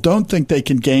people don't think they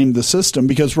can game the system.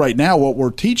 Because right now what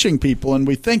we're teaching people, and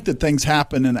we think that things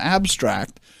happen in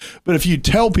abstract, but if you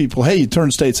tell people, hey, you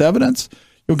turn state's evidence,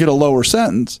 you'll get a lower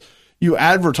sentence. You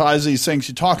advertise these things,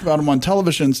 you talk about them on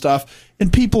television and stuff,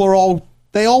 and people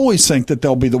they always think that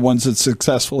they'll be the ones that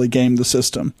successfully game the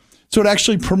system. So it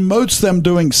actually promotes them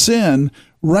doing sin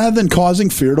rather than causing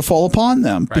fear to fall upon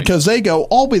them, because they go,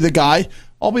 I'll be the guy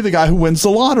who wins the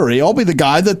lottery. I'll be the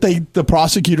guy that the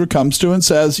prosecutor comes to and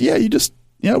says, yeah, you just,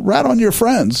 rat on your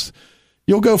friends.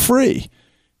 You'll go free.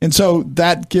 And so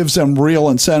that gives them real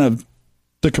incentive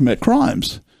to commit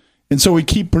crimes. And so we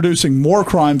keep producing more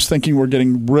crimes thinking we're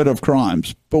getting rid of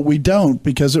crimes, but we don't,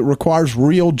 because it requires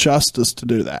real justice to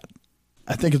do that.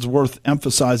 I think it's worth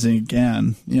emphasizing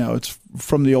again, it's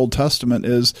from the Old Testament,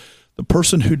 is the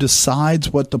person who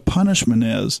decides what the punishment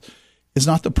is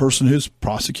not the person who's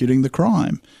prosecuting the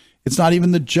crime. It's not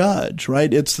even the judge,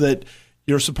 right? It's that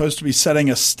you're supposed to be setting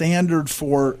a standard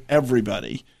for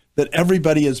everybody that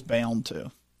everybody is bound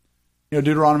to.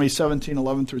 Deuteronomy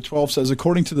 17:11-12 says,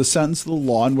 according to the sentence of the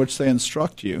law in which they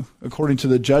instruct you, according to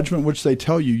the judgment which they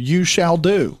tell you, you shall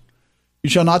do. You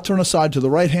shall not turn aside to the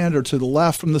right hand or to the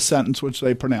left from the sentence which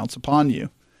they pronounce upon you.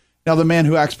 Now the man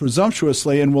who acts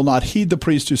presumptuously and will not heed the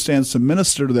priest who stands to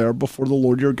minister there before the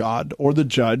Lord your God, or the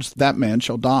judge, that man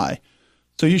shall die.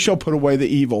 So you shall put away the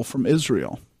evil from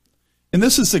Israel. And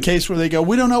this is the case where they go,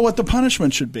 we don't know what the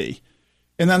punishment should be.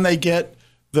 And then they get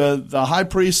the high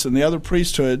priest and the other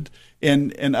priesthood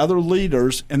and other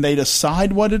leaders, and they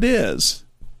decide what it is.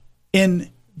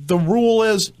 And the rule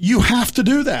is you have to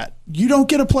do that. You don't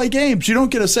get to play games. You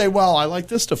don't get to say, well, I like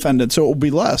this defendant, so it will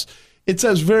be less. It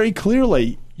says very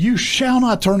clearly, you shall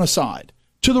not turn aside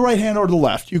to the right hand or the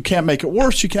left. You can't make it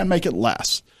worse. You can't make it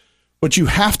less. What you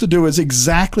have to do is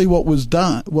exactly what was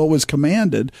done, what was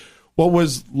commanded, what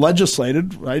was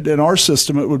legislated, right? In our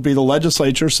system, it would be the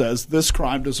legislature says this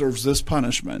crime deserves this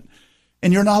punishment.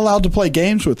 And you're not allowed to play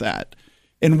games with that.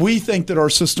 And we think that our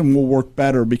system will work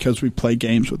better because we play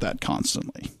games with that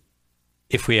constantly.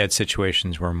 If we had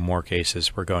situations where more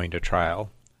cases were going to trial,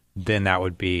 then that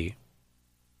would be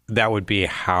that would be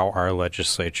how our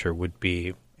legislature would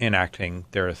be enacting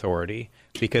their authority,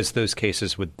 because those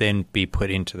cases would then be put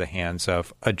into the hands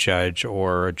of a judge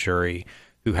or a jury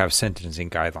who have sentencing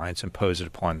guidelines imposed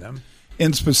upon them.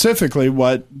 And specifically,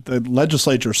 what the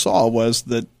legislature saw was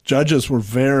that judges were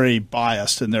very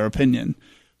biased in their opinion.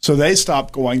 So they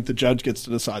stopped going, the judge gets to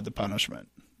decide the punishment.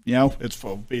 It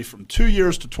will be from 2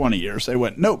 years to 20 years. They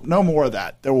went, nope, no more of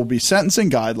that. There will be sentencing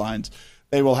guidelines.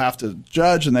 They will have to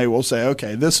judge, and they will say,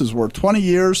 okay, this is worth 20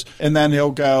 years. And then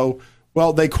he'll go,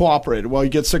 well, they cooperated. Well, you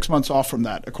get 6 months off from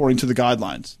that, according to the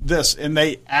guidelines. And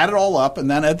they add it all up,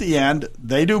 and then at the end,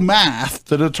 they do math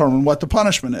to determine what the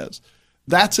punishment is.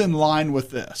 That's in line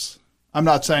with this. I'm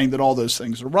not saying that all those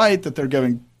things are right, that they're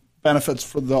giving benefits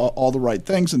for all the right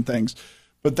things and things,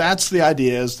 but that's the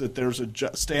idea, is that there's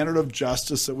a standard of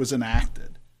justice that was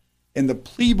enacted. And the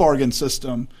plea bargain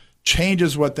system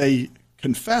changes what they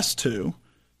confess to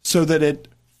so that it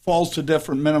falls to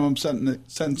different minimum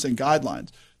sentencing guidelines.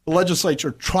 The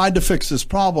legislature tried to fix this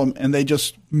problem, and they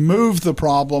just moved the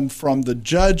problem from the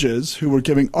judges who were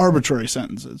giving arbitrary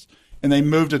sentences, and they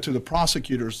moved it to the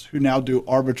prosecutors who now do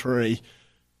arbitrary,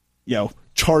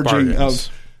 charging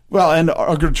bargains. and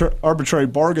arbitrary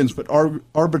bargains, but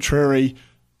arbitrary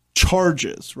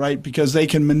charges, right? Because they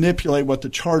can manipulate what the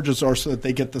charges are so that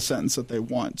they get the sentence that they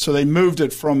want. So they moved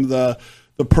it from the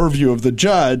purview of the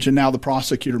judge, and now the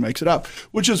prosecutor makes it up,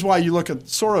 which is why you look at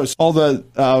Soros, all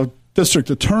the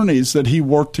district attorneys that he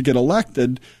worked to get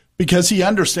elected, because he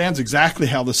understands exactly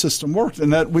how the system works,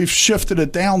 and that we've shifted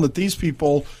it down, that these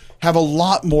people have a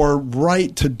lot more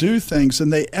right to do things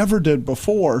than they ever did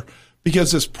before,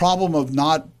 because this problem of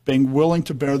not being willing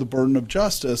to bear the burden of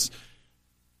justice,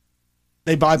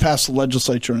 they bypass the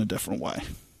legislature in a different way.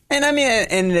 And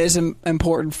and it is an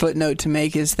important footnote to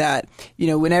make, is that,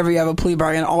 whenever you have a plea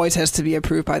bargain, it always has to be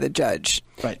approved by the judge.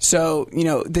 Right. So,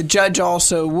 the judge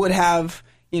also would have,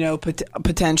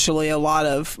 potentially a lot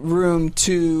of room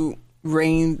to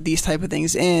rein these type of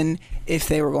things in if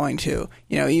they were going to,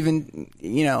 they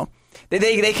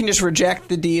can just reject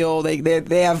the deal.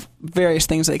 They have various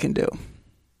things they can do.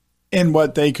 And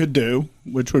what they could do,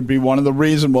 which would be one of the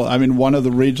reasonable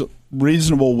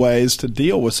ways to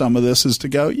deal with some of this, is to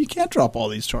go, you can't drop all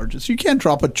these charges. You can't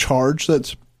drop a charge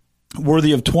that's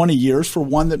worthy of 20 years for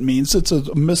one that means it's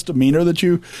a misdemeanor that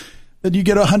you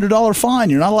get a $100 fine.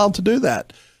 You're not allowed to do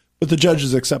that. But the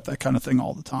judges accept that kind of thing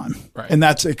all the time. Right. And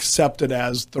that's accepted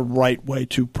as the right way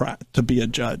to be a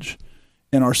judge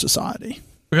in our society.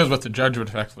 Because what the judge would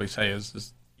effectively say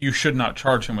is you should not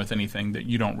charge him with anything that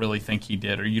you don't really think he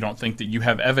did, or you don't think that you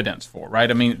have evidence for, right?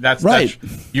 I mean, that's right.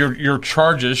 Your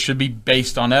charges should be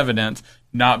based on evidence,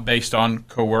 not based on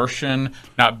coercion,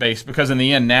 because in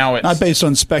the end now it's not based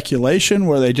on speculation,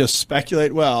 where they just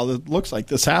speculate, well, it looks like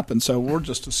this happened, so we'll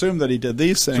just assume that he did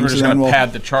these things. So we're just going to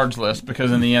pad the charge list,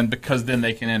 because in the end, then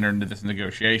they can enter into this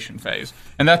negotiation phase.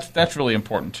 And that's really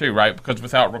important too, right? Because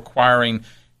without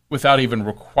even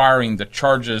requiring the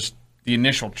charges, the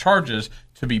initial charges,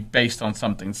 to be based on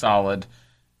something solid,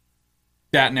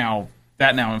 that now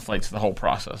inflates the whole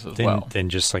process as well. Then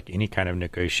just like any kind of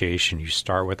negotiation, you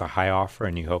start with a high offer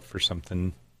and you hope for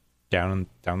something down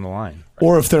the line.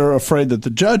 Or if they're afraid that the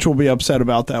judge will be upset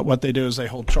about that, what they do is they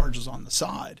hold charges on the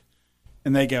side.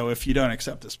 And they go, if you don't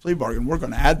accept this plea bargain, we're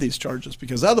going to add these charges,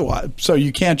 because otherwise, so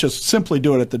you can't just simply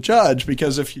do it at the judge,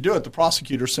 because if you do it, the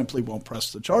prosecutor simply won't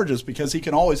press the charges, because he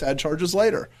can always add charges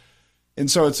later. And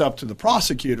so it's up to the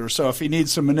prosecutor. So if he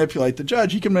needs to manipulate the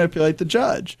judge, he can manipulate the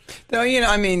judge. Though,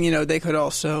 they could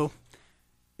also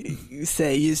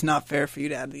say it's not fair for you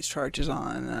to add these charges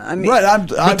on. Right.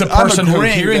 But the person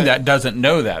who's hearing that doesn't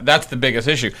know that. That's the biggest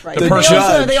issue. Right.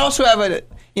 The they also have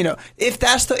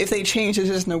if they change the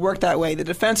system to work that way, the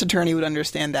defense attorney would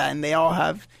understand that, and they all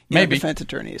have defense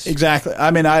attorneys. Exactly.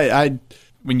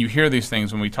 When you hear these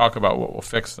things, when we talk about what will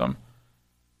fix them,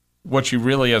 what you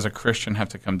really as a Christian have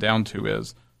to come down to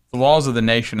is the laws of the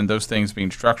nation and those things being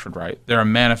structured right. They're a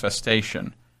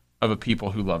manifestation of a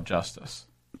people who love justice.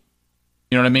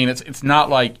 You know what I mean? It's not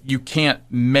like you can't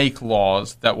make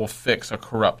laws that will fix a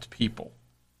corrupt people,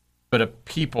 but a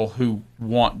people who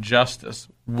want justice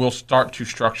will start to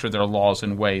structure their laws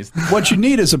in ways. What you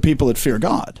need is a people that fear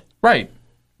God. Right.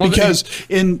 Well, because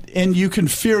you can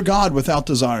fear God without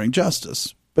desiring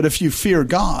justice. But if you fear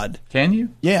God... Can you?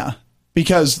 Yeah.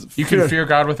 Because you can fear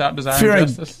God without desiring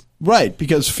justice? Right,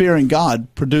 because fearing God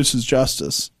produces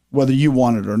justice, whether you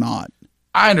want it or not.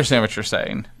 I understand what you're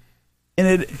saying.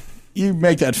 And you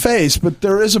make that face, but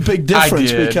there is a big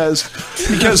difference,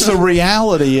 because the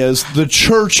reality is the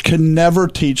church can never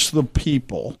teach the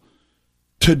people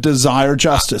to desire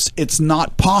justice. It's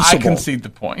not possible. I concede the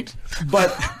point.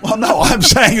 But, well, no, I'm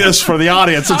saying this for the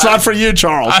audience. It's not for you,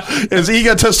 Charles. As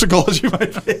egotistical as you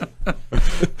might be.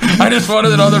 I just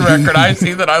wanted it on the record. I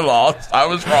see that I lost. I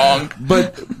was wrong.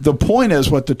 But the point is,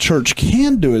 what the church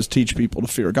can do is teach people to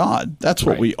fear God. That's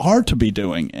what we are to be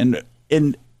doing.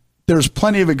 And there's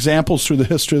plenty of examples through the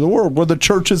history of the world where the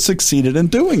church has succeeded in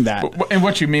doing that. And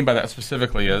what you mean by that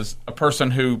specifically is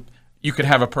you could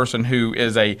have a person who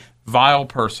is a vile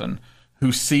person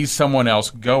who sees someone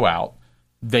else go out,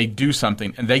 they do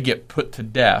something, and they get put to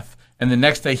death. And the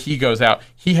next day he goes out,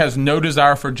 he has no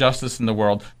desire for justice in the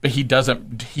world, but he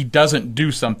doesn't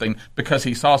do something because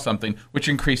he saw something, which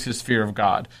increases his fear of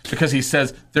God. Because he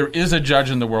says, there is a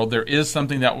judge in the world, there is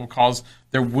something that will cause,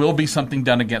 there will be something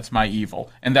done against my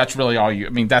evil. And that's really all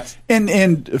that's...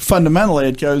 And fundamentally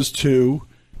it goes to,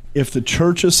 if the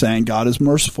church is saying God is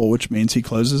merciful, which means he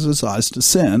closes his eyes to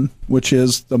sin, which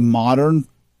is the modern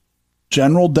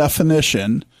general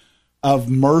definition of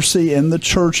mercy in the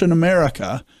church in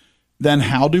America, then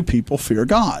how do people fear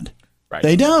God? Right.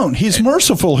 They don't. He's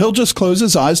merciful. He'll just close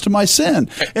his eyes to my sin.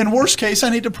 In worst case, I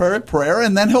need to pray a prayer,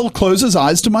 and then he'll close his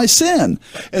eyes to my sin,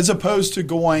 as opposed to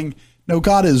going, no,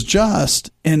 God is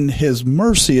just, and his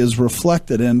mercy is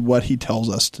reflected in what he tells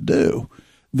us to do.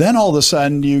 Then all of a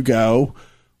sudden you go,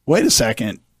 wait a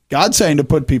second, God's saying to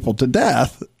put people to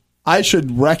death. I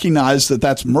should recognize that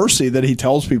that's mercy, that he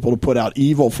tells people to put out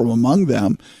evil from among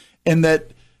them, and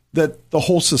that the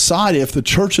whole society, if the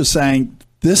church is saying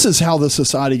this is how the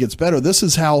society gets better, this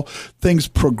is how things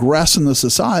progress in the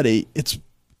society,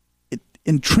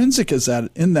 intrinsic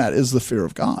in that is the fear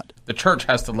of God. The church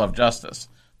has to love justice.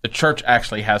 The church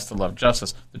actually has to love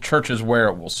justice. The church is where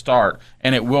it will start,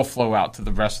 and it will flow out to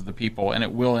the rest of the people, and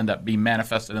it will end up being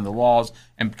manifested in the laws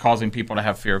and causing people to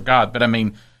have fear of God. But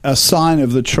a sign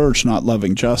of the church not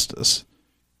loving justice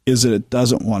is that it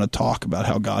doesn't want to talk about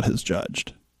how God has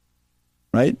judged,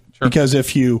 right? Sure. Because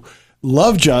if you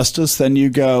love justice, then you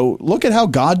go, look at how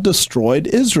God destroyed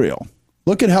Israel.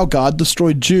 Look at how God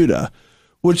destroyed Judah,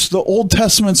 which the Old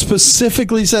Testament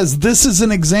specifically says this is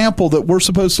an example that we're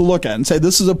supposed to look at and say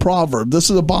this is a proverb,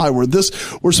 this is a byword.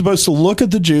 We're supposed to look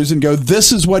at the Jews and go,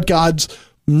 this is what God's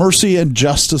mercy and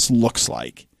justice looks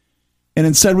like. And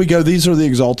instead we go, these are the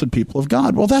exalted people of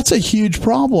God. Well, that's a huge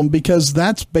problem, because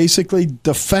that's basically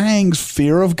defangs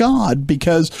fear of God,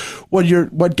 because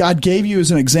what God gave you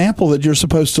is an example that you're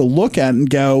supposed to look at and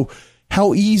go,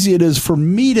 how easy it is for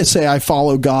me to say I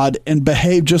follow God and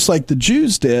behave just like the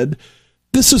Jews did.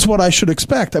 This is what I should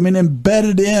expect.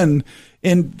 Embedded in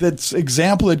this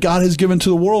example that God has given to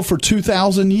the world for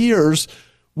 2,000 years,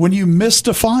 when you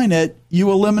misdefine it, you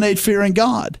eliminate fearing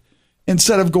God.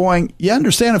 Instead of going, you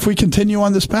understand, if we continue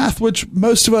on this path, which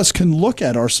most of us can look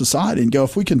at our society and go,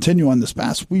 if we continue on this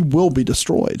path, we will be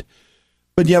destroyed.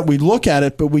 But yet we look at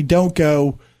it, but we don't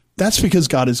go, that's because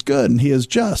God is good and he is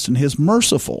just and he is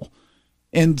merciful.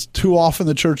 And too often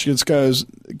the church just goes,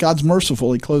 God's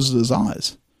merciful, he closes his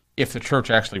eyes. If the church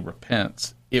actually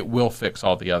repents, it will fix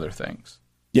all the other things.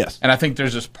 Yes. And I think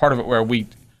there's this part of it where we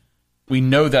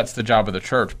know that's the job of the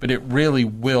church, but it really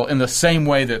will, in the same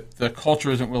way that the culture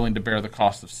isn't willing to bear the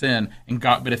cost of sin,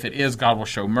 but if it is, God will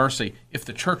show mercy. If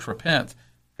the church repents,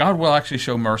 God will actually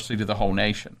show mercy to the whole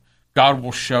nation. God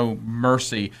will show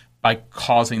mercy by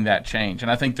causing that change.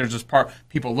 And I think there's this part,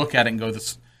 people look at it and go,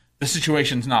 the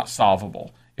situation's not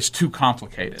solvable. It's too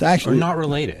complicated. It's actually not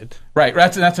related. Right.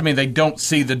 That's they don't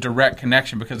see the direct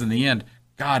connection, because in the end,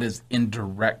 God is in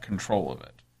direct control of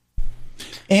it.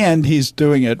 And he's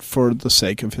doing it for the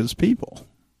sake of his people.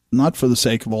 Not for the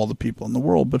sake of all the people in the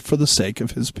world, but for the sake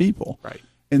of his people. Right.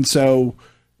 And so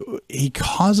he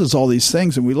causes all these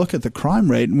things, and we look at the crime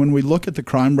rate, and when we look at the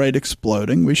crime rate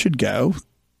exploding, we should go,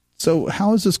 so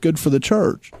how is this good for the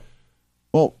church?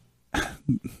 Well,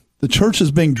 the church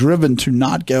is being driven to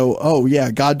not go, oh, yeah,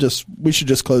 we should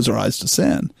just close our eyes to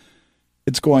sin.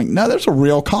 It's going, no, there's a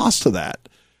real cost to that,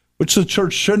 which the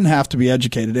church shouldn't have to be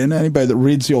educated in. Anybody that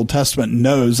reads the Old Testament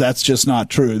knows that's just not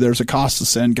true. There's a cost to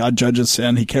sin. God judges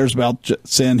sin. He cares about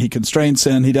sin. He constrains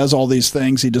sin. He does all these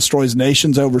things. He destroys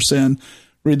nations over sin.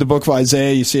 Read the book of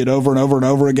Isaiah. You see it over and over and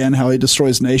over again, how he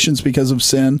destroys nations because of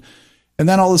sin. And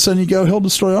then all of a sudden you go, he'll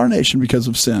destroy our nation because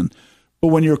of sin. But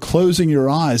when you're closing your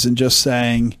eyes and just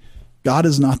saying, God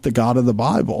is not the God of the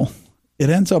Bible, it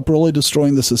ends up really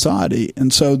destroying the society.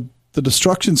 And so the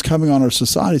destruction's coming on our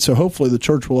society, so hopefully the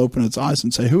church will open its eyes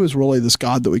and say, who is really this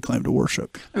God that we claim to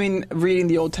worship? Reading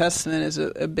the Old Testament is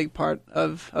a big part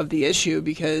of the issue,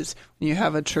 because when you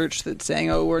have a church that's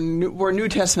saying, oh, we're New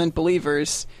Testament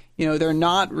believers, they're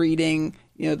not reading,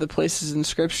 the places in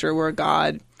Scripture where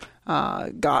God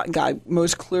God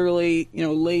most clearly,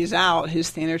 lays out his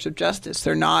standards of justice.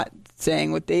 They're not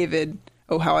saying with David,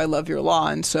 "Oh, how I love your law,"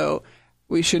 and so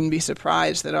we shouldn't be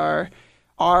surprised that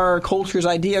our culture's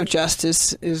idea of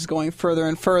justice is going further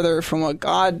and further from what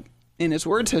God in His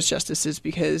Word says justice is,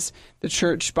 because the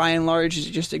church, by and large,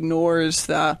 just ignores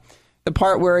the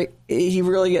part where He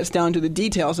really gets down to the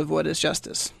details of what is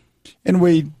justice. And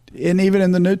even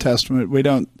in the New Testament, we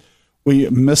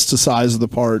mysticize the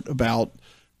part about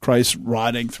Christ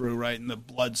riding through, right, and the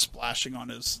blood splashing on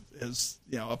his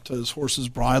up to his horse's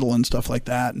bridle and stuff like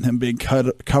that, and him being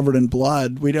covered in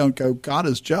blood. We don't go, God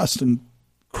is just and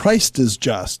Christ is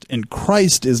just, and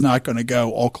Christ is not going to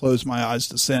go, I'll close my eyes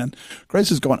to sin.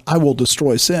 Christ is going, I will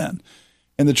destroy sin.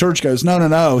 And the church goes,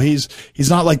 no, he's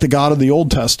not like the God of the Old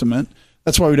Testament.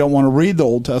 That's why we don't want to read the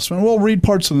Old Testament. We'll read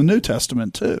parts of the New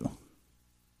Testament too.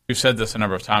 We've said this a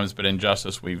number of times, but in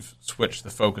justice we've switched the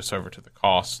focus over to the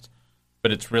cost.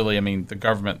 But it's really,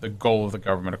 the goal of the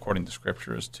government, according to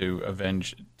Scripture, is to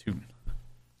avenge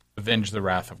the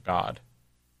wrath of God.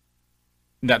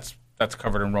 That's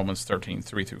covered in Romans 13,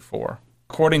 3-4.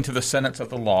 According to the sentence of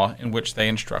the law in which they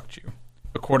instruct you,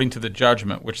 according to the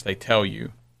judgment which they tell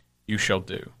you, you shall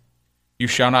do. You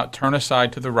shall not turn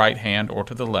aside to the right hand or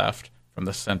to the left from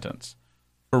the sentence.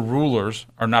 For rulers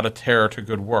are not a terror to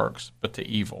good works, but to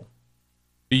evil.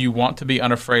 Do you want to be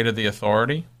unafraid of the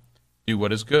authority? Do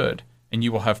what is good, and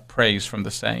you will have praise from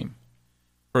the same.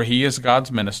 For he is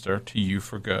God's minister to you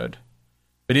for good.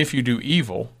 But if you do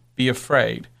evil, be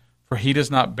afraid, for he does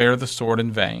not bear the sword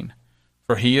in vain.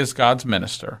 For he is God's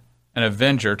minister, an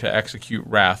avenger to execute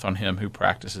wrath on him who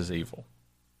practices evil.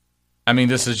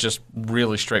 This is just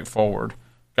really straightforward.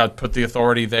 God put the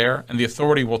authority there, and the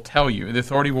authority will tell you. The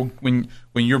authority will, when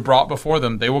you're brought before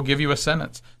them, they will give you a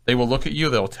sentence. They will look at you.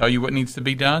 They'll tell you what needs to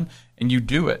be done, and you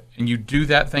do it. And you do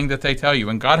that thing that they tell you.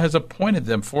 And God has appointed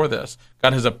them for this.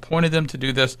 God has appointed them to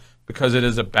do this because it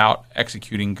is about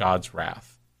executing God's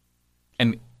wrath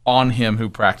and on him who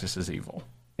practices evil.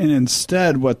 And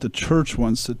instead, what the church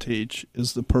wants to teach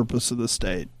is the purpose of the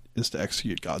state is to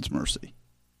execute God's mercy.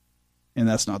 And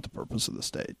that's not the purpose of the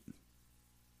state.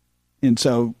 And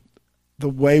so the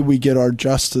way we get our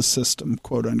justice system,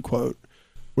 quote unquote,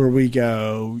 where we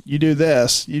go, you do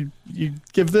this, you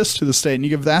give this to the state and you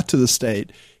give that to the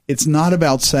state. It's not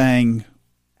about saying,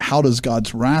 how does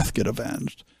God's wrath get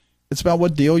avenged? It's about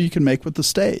what deal you can make with the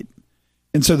state.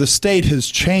 And so the state has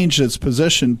changed its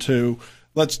position to,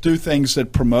 let's do things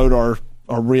that promote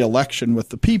our reelection with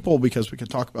the people because we can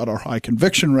talk about our high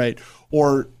conviction rate,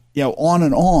 or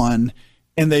on,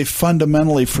 and they've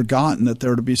fundamentally forgotten that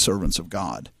they're to be servants of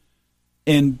God.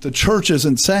 And the church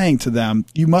isn't saying to them,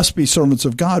 you must be servants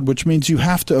of God, which means you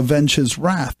have to avenge his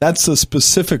wrath. That's the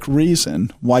specific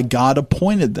reason why God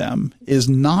appointed them, is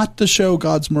not to show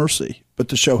God's mercy, but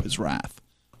to show his wrath.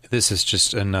 This is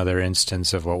just another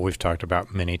instance of what we've talked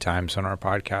about many times on our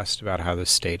podcast about how the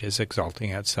state is exalting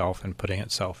itself and putting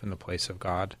itself in the place of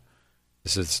God.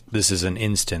 This is an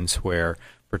instance where a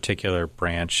particular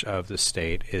branch of the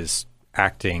state is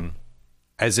acting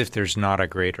as if there's not a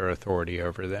greater authority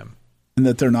over them. And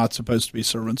that they're not supposed to be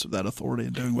servants of that authority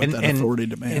and doing what that authority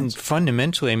demands. And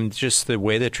fundamentally, just the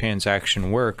way the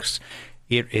transaction works,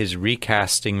 it is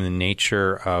recasting the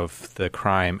nature of the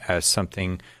crime as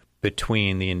something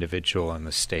between the individual and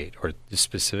the state, or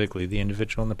specifically the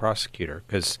individual and the prosecutor.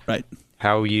 Because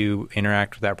how you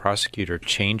interact with that prosecutor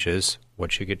changes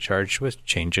what you get charged with,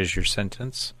 changes your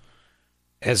sentence,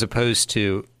 as opposed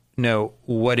to, no,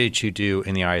 what did you do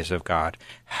in the eyes of God?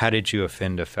 How did you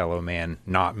offend a fellow man,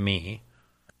 not me?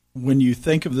 When you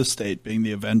think of the state being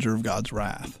the avenger of God's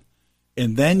wrath,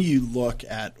 and then you look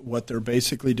at what they're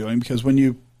basically doing, because when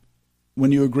you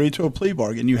agree to a plea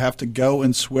bargain, you have to go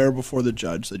and swear before the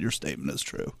judge that your statement is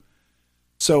true.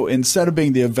 So instead of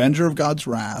being the avenger of God's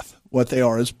wrath, what they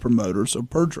are is promoters of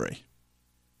perjury.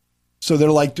 So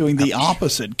they're like doing the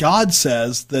opposite. God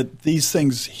says that these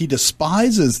things, he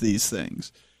despises these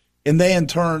things. And they, in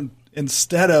turn,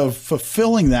 instead of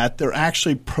fulfilling that, they're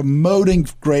actually promoting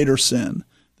greater sin.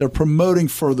 They're promoting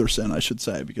further sin, I should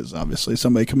say, because obviously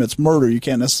somebody commits murder. You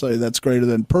can't necessarily, that's greater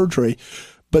than perjury.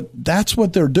 But that's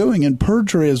what they're doing. And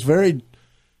perjury is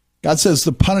God says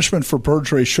the punishment for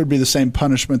perjury should be the same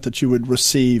punishment that you would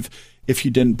receive if you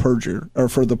didn't perjure, or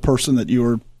for the person that you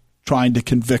were trying to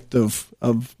convict of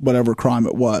whatever crime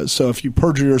it was. So if you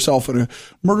perjure yourself in a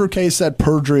murder case, that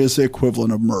perjury is the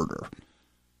equivalent of murder.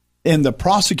 And the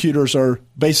prosecutors are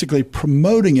basically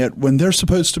promoting it when they're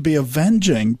supposed to be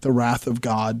avenging the wrath of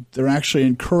God. They're actually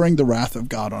incurring the wrath of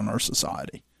God on our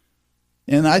society.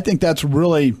 And I think that's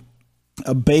really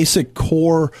a basic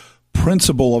core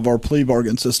principle of our plea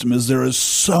bargain system, is there is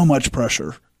so much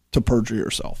pressure to perjure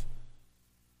yourself.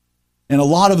 And a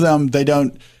lot of them, they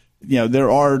don't, there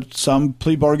are some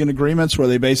plea bargain agreements where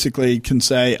they basically can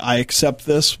say, I accept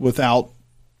this without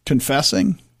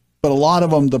confessing. But a lot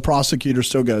of them, the prosecutor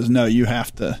still goes, no, you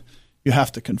have to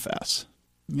confess.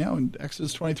 And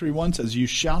Exodus 23:1 says, you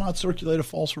shall not circulate a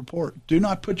false report. Do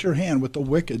not put your hand with the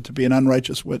wicked to be an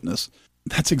unrighteous witness.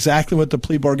 That's exactly what the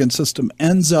plea bargain system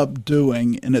ends up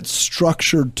doing, and it's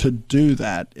structured to do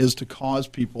that, is to cause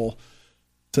people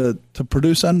to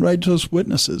produce unrighteous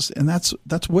witnesses, and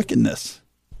that's wickedness.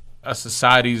 A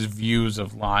society's views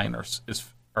of lying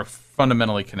are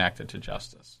fundamentally connected to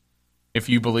justice. If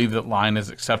you believe that lying is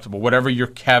acceptable, whatever your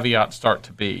caveats start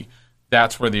to be,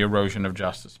 that's where the erosion of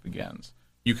justice begins.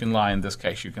 You can lie in this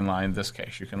case, you can lie in this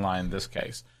case, you can lie in this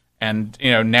case. And,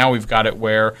 now we've got it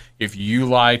where if you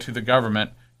lie to the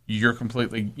government, you're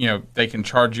completely, they can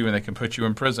charge you and they can put you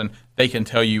in prison. They can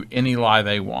tell you any lie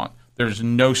they want. There's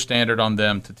no standard on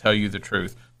them to tell you the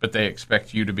truth, but they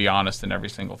expect you to be honest in every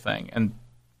single thing, and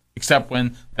except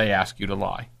when they ask you to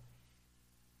lie.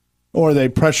 Or they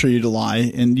pressure you to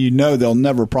lie, and they'll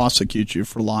never prosecute you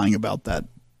for lying about that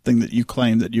thing that you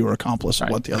claim that you were accomplice of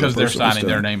what the other person was doing. Because they're signing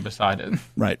their name beside it.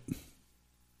 Right.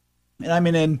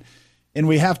 And and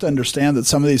we have to understand that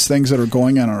some of these things that are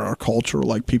going on in our culture,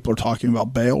 like people are talking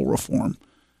about bail reform.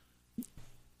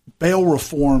 Bail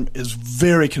reform is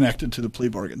very connected to the plea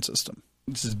bargain system.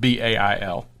 This is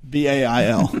BAIL.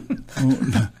 BAIL.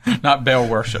 Not bail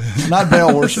worship. Not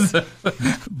bail worship.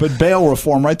 But bail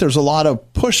reform, right? There's a lot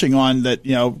of pushing on that,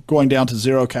 going down to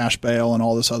zero cash bail and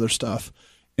all this other stuff.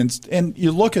 And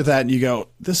you look at that and you go,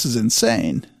 this is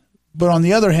insane. But on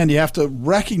the other hand, you have to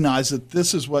recognize that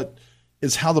this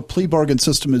is how the plea bargain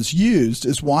system is used,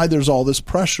 is why there's all this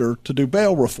pressure to do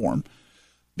bail reform.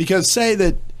 Because say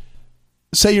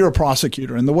you're a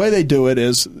prosecutor, and the way they do it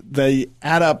is they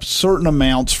add up certain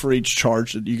amounts for each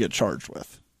charge that you get charged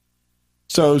with.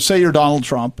 So say you're Donald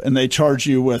Trump, and they charge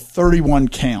you with 31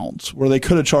 counts, where they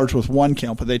could have charged with 1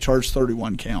 count, but they charged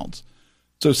 31 counts.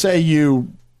 So say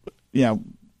you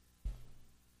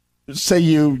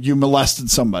molested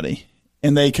somebody,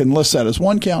 and they can list that as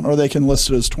 1 count, or they can list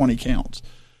it as 20 counts.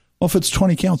 Well, if it's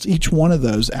 20 counts, each one of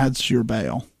those adds to your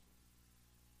bail,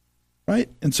 right?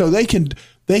 And so they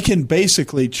can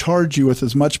basically charge you with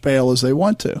as much bail as they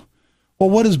want to. Well,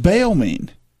 what does bail mean?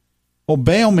 Well,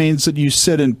 bail means that you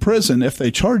sit in prison if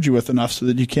they charge you with enough so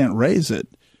that you can't raise it,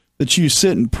 that you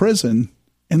sit in prison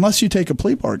unless you take a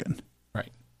plea bargain.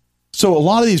 So a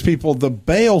lot of these people, the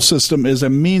bail system is a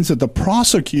means that the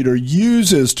prosecutor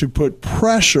uses to put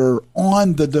pressure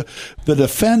on the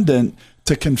defendant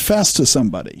to confess to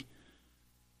somebody.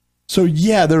 So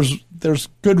yeah, there's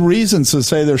good reasons to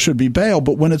say there should be bail,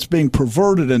 but when it's being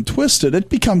perverted and twisted, it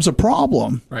becomes a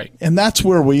problem. Right. And that's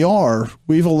where we are.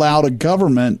 We've allowed a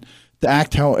government to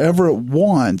act however it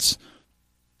wants,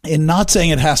 and not saying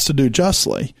it has to do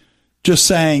justly. Just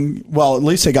saying, well, at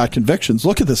least they got convictions.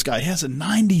 Look at this guy. He has a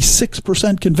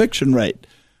 96% conviction rate.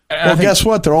 Well, guess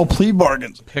what? They're all plea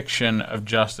bargains. Depiction of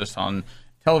justice on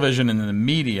television and in the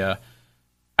media,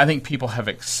 I think people have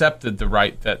accepted the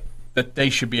right that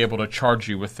they should be able to charge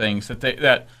you with things,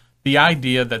 that the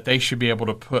idea that they should be able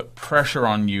to put pressure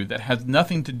on you that has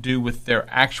nothing to do with their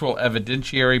actual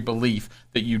evidentiary belief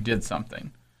that you did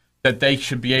something, that they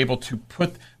should be able to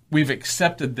put – we've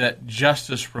accepted that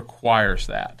justice requires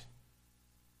that.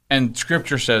 And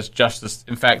Scripture says justice.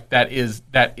 In fact, that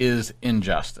is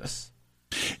injustice.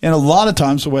 And a lot of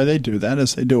times the way they do that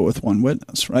is they do it with one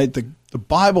witness, right? The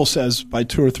Bible says by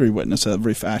 2 or 3 witnesses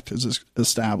every fact is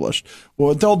established. Well,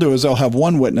 what they'll do is they'll have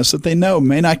one witness that they know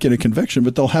may not get a conviction,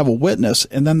 but they'll have a witness,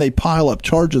 and then they pile up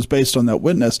charges based on that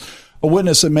witness, a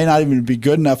witness that may not even be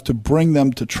good enough to bring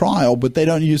them to trial, but they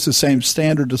don't use the same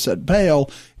standard to set bail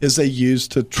as they use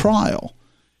to trial.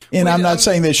 And I'm not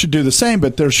saying they should do the same,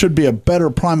 but there should be a better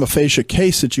prima facie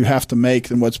case that you have to make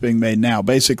than what's being made now.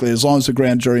 Basically, as long as the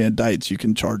grand jury indicts, you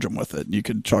can charge them with it. You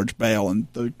can charge bail, and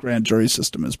the grand jury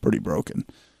system is pretty broken.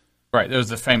 Right. There was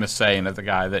the famous saying of the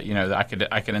guy that, that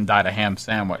I could indict a ham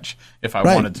sandwich if I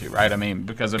wanted to, right? I mean,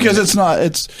 because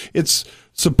it's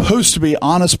supposed to be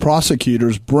honest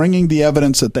prosecutors bringing the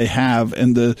evidence that they have,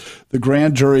 and the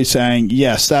grand jury saying,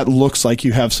 yes, that looks like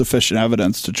you have sufficient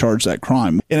evidence to charge that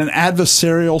crime. In an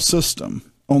adversarial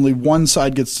system, only one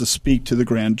side gets to speak to the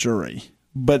grand jury.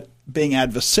 But being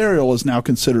adversarial is now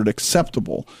considered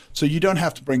acceptable. So you don't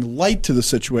have to bring light to the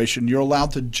situation. You're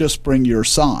allowed to just bring your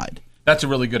side. That's a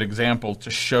really good example to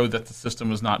show that the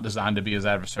system was not designed to be as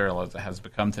adversarial as it has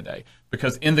become today.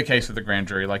 Because in the case of the grand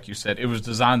jury, like you said, it was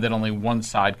designed that only one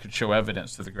side could show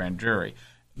evidence to the grand jury.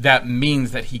 That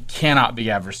means that he cannot be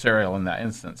adversarial in that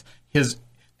instance.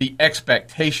 the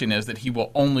expectation is that he will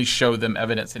only show them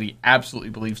evidence that he absolutely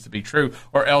believes to be true,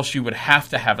 or else you would have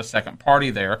to have a second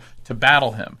party there to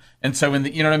battle him. And so,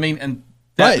 you know what I mean? And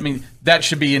that, right. I mean, that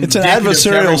should be it's an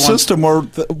adversarial system where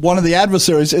one of the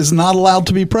adversaries is not allowed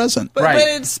to be present. But,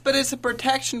 right. but it's a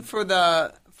protection for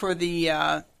the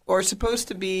or supposed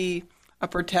to be a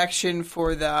protection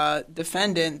for the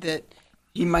defendant that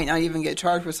he might not even get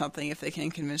charged with something if they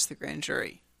can't convince the grand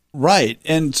jury. Right.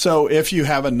 And so if you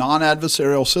have a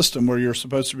non-adversarial system where you're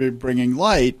supposed to be bringing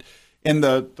light and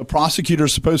the prosecutor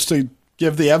is supposed to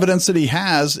give the evidence that he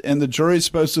has and the jury is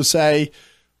supposed to say,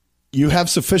 you have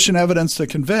sufficient evidence to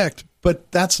convict,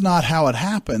 but that's not how it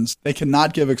happens. They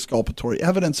cannot give exculpatory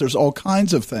evidence. There's all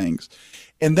kinds of things.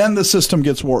 And then the system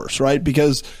gets worse, right?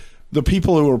 Because the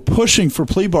people who are pushing for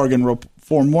plea bargain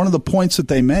reform, one of the points that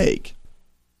they make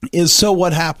is, so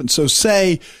what happens? So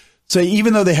say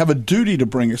even though they have a duty to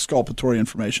bring exculpatory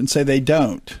information, say they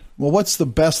don't. Well, what's the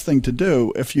best thing to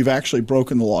do if you've actually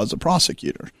broken the law as a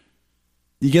prosecutor?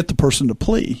 You get the person to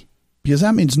plea, because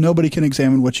that means nobody can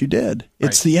examine what you did.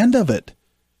 It's the end of it.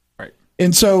 Right.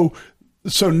 And so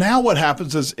now what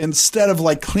happens is, instead of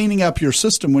like cleaning up your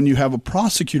system when you have a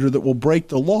prosecutor that will break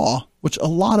the law, which a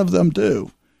lot of them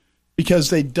do, because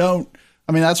they don't,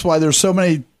 I mean, that's why there's so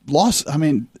many lawsuits. I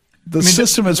mean, the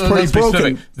system is pretty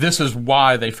broken. This is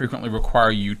why they frequently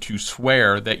require you to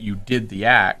swear that you did the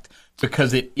act,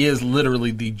 because it is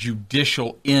literally the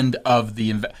judicial end of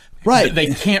the right. They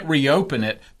can't reopen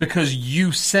it because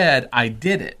you said I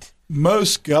did it.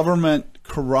 Most government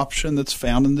corruption that's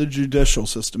found in the judicial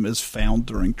system is found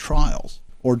during trials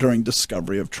or during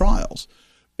discovery of trials,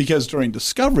 because during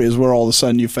discovery is where all of a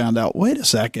sudden you found out, wait a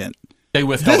second, they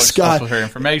withheld exculpatory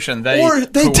information.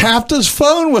 They tapped his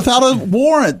phone without a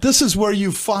warrant. This is where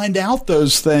you find out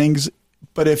those things.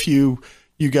 But if you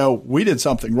go, we did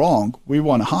something wrong, we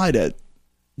want to hide it,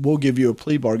 we'll give you a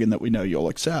plea bargain that we know you'll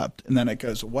accept. And then it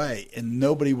goes away, and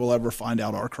nobody will ever find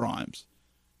out our crimes.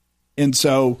 And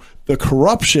so the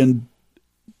corruption,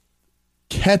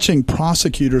 catching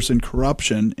prosecutors in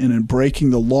corruption and in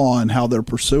breaking the law and how they're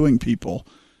pursuing people,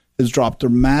 has dropped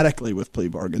dramatically with plea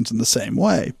bargains in the same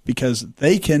way, because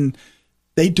they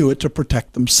do it to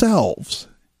protect themselves,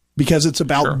 because it's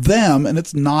about them and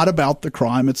it's not about the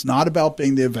crime. It's not about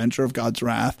being the avenger of God's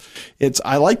wrath. It's,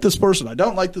 I like this person, I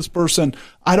don't like this person,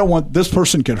 I don't want, this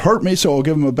person could hurt me, so I'll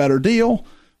give them a better deal,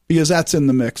 because that's in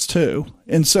the mix too.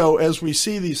 And so as we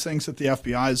see these things that the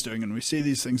FBI is doing, and we see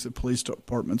these things that police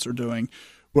departments are doing,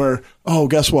 where, oh,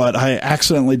 guess what? I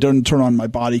accidentally didn't turn on my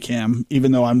body cam,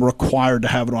 even though I'm required to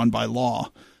have it on by law.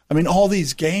 I mean, all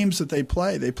these games that they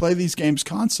play these games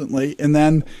constantly. And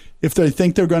then if they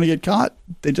think they're going to get caught,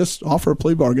 they just offer a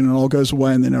plea bargain and it all goes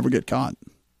away and they never get caught.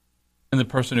 And the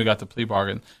person who got the plea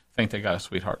bargain think they got a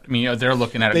sweetheart. I mean, they're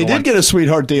looking at it. They did get a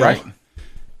sweetheart deal. Right.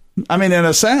 I mean, in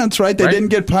a sense, right? They didn't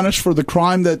get punished for the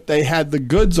crime that they had the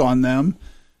goods on them.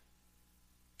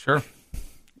 Sure.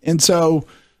 And so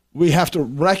we have to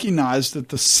recognize that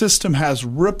the system has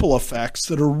ripple effects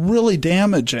that are really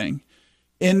damaging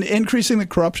in increasing the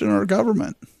corruption in our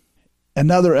government.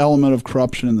 Another element of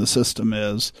corruption in the system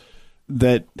is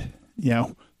that,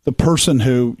 the person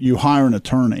who you hire an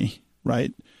attorney,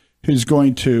 right, who's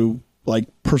going to like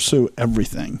pursue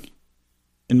everything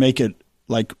and make it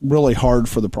like really hard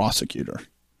for the prosecutor,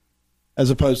 as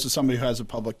opposed to somebody who has a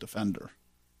public defender.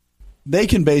 They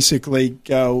can basically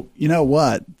go, you know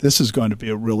what, this is going to be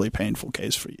a really painful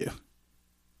case for you.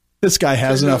 This guy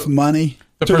has enough money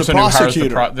to the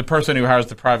prosecutor. The person who hires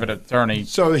the private attorney.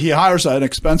 So he hires an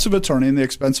expensive attorney, and the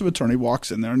expensive attorney walks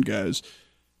in there and goes,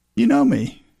 you know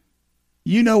me.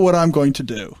 You know what I'm going to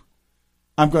do.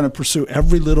 I'm going to pursue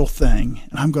every little thing,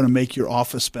 and I'm going to make your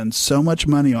office spend so much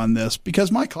money on this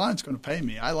because my client's going to pay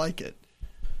me. I like it.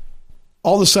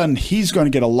 All of a sudden, he's going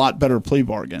to get a lot better plea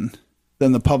bargain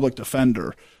than the public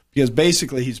defender, because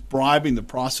basically he's bribing the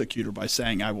prosecutor by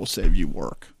saying, I will save you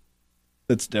work.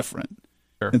 That's different.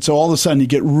 Sure. And so all of a sudden you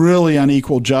get really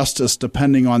unequal justice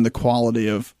depending on the quality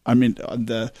of,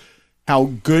 how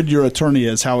good your attorney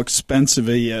is, how expensive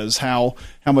he is, how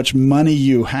much money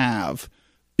you have,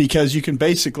 because you can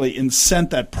basically incent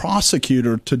that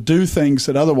prosecutor to do things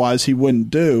that otherwise he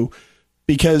wouldn't do,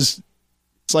 because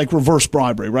it's like reverse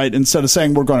bribery, right? Instead of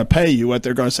saying we're going to pay you, what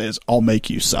they're going to say is I'll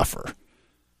make you suffer.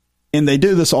 And they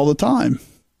do this all the time.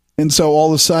 And so all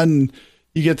of a sudden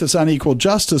you get this unequal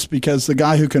justice, because the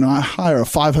guy who can hire a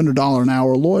 $500 an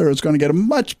hour lawyer is going to get a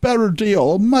much better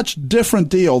deal, a much different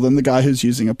deal than the guy who's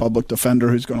using a public defender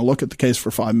who's going to look at the case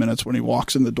for 5 minutes when he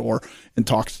walks in the door and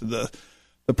talks to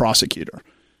the prosecutor.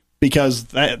 Because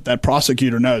that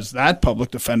prosecutor knows that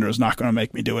public defender is not going to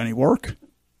make me do any work.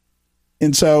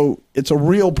 And so it's a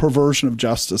real perversion of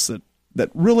justice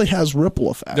that really has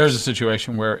ripple effects. There's a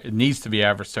situation where it needs to be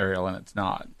adversarial and it's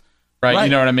not. Right? You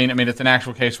know what I mean? I mean, it's an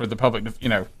actual case where the public,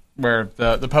 where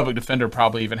the public defender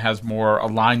probably even has more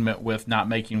alignment with not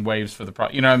making waves for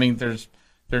the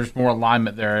there's more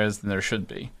alignment there than there should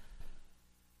be.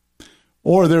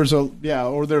 Or there's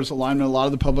alignment. A lot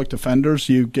of the public defenders,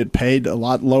 you get paid a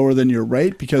lot lower than your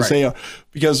rate because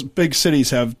because big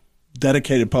cities have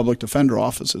dedicated public defender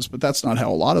offices, but that's not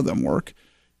how a lot of them work.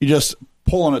 You just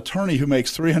pull an attorney who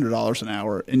makes $300 an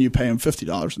hour and you pay him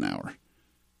 $50 an hour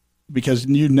because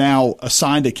you now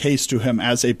assigned a case to him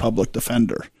as a public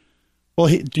defender. Well,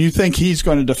 do you think he's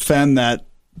going to defend that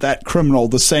criminal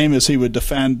the same as he would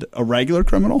defend a regular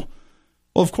criminal?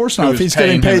 Well, of course not. If he's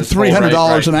getting paid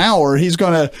 $300 an hour, he's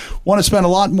going to want to spend a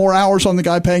lot more hours on the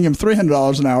guy paying him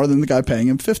 $300 an hour than the guy paying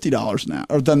him $50 an hour,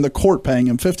 or than the court paying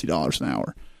him $50 an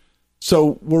hour.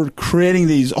 So we're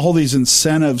creating all these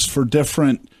incentives for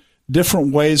different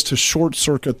ways to short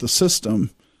circuit the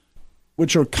system,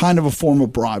 which are kind of a form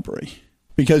of bribery,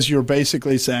 because you're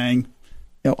basically saying,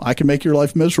 I can make your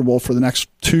life miserable for the next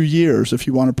 2 years if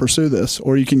you want to pursue this,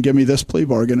 or you can give me this plea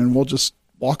bargain and we'll just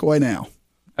walk away now.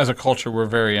 As a culture, we're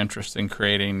very interested in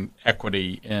creating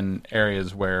equity in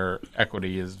areas where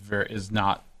equity is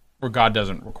not, where God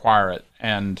doesn't require it,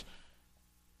 and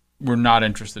we're not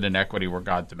interested in equity where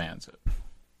God demands it.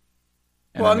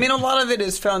 And a lot of it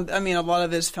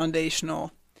is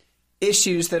foundational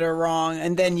issues that are wrong,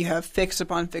 and then you have fix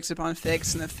upon fix upon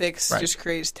fix, and the fix just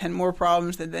creates 10 more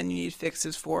problems that then you need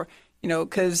fixes for.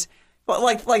 Because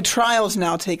like trials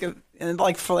now take a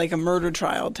murder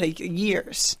trial take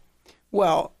years.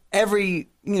 Well, should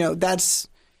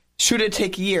it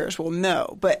take years? Well,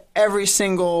 no, but every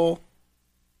single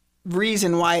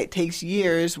reason why it takes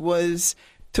years was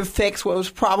to fix what was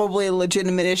probably a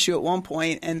legitimate issue at one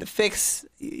point, and the fix,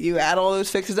 you add all those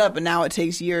fixes up, and now it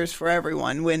takes years for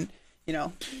everyone when,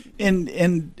 And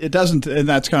it doesn't, and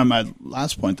that's kind of my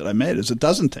last point that I made, is it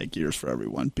doesn't take years for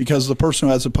everyone, because the person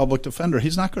who has a public defender,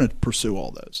 he's not going to pursue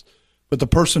all those. But the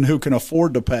person who can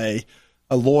afford to pay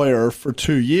a lawyer for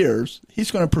 2 years,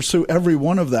 he's going to pursue every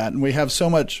one of that. And we have so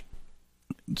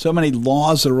many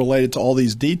laws that are related to all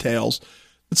these details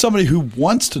that somebody who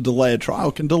wants to delay a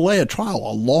trial can delay a trial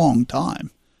a long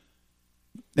time.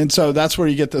 And so that's where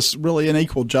you get this really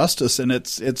unequal justice, and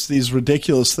it's these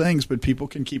ridiculous things, but people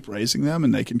can keep raising them,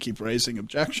 and they can keep raising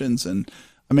objections. And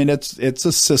I mean, it's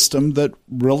a system that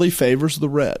really favors the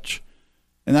rich,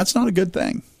 and that's not a good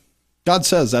thing. God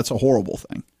says that's a horrible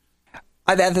thing.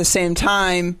 At the same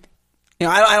time,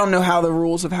 I don't know how the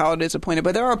rules of how it is appointed,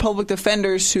 but there are public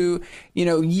defenders who,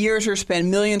 years are spent,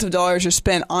 millions of dollars are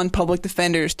spent on public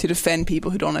defenders to defend people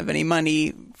who don't have any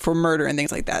money for murder and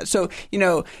things like that. So,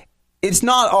 it's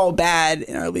not all bad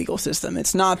in our legal system.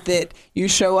 It's not that you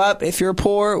show up, if you're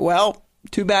poor, well,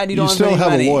 too bad you don't have any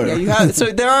money. You still have a lawyer.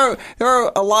 So there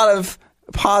are a lot of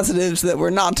positives that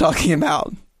we're not talking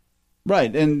about.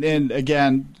 Right. And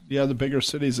again, the bigger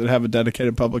cities that have a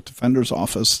dedicated public defender's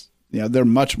office, they're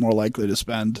much more likely to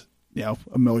spend,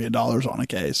 $1 million on a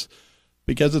case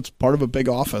because it's part of a big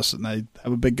office and they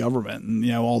have a big government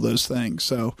and, all those things.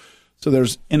 So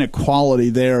there's inequality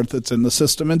there that's in the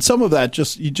system. And some of that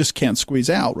you just can't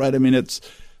squeeze out, right? I mean,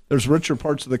 there's richer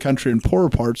parts of the country and poorer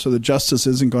parts, so the justice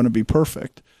isn't going to be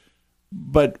perfect.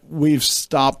 But we've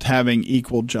stopped having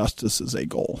equal justice as a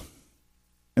goal.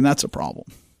 And that's a problem.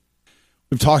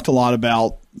 We've talked a lot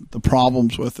about the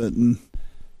problems with it, and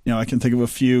I can think of a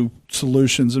few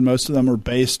solutions, and most of them are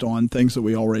based on things that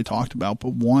we already talked about.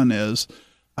 But one is,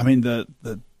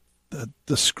 the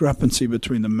discrepancy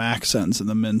between the max sentence and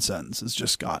the min sentence has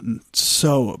just gotten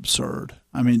so absurd.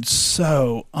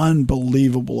 So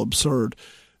unbelievable absurd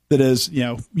that is,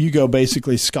 you go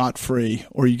basically scot-free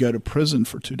or you go to prison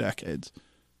for 2 decades.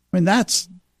 That's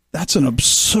an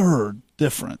absurd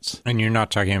difference. And you're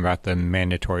not talking about the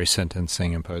mandatory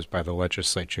sentencing imposed by the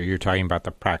legislature. You're talking about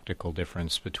the practical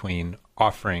difference between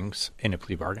offerings in a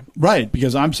plea bargain. Right,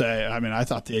 because I'm saying, I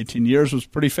thought the 18 years was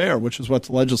pretty fair, which is what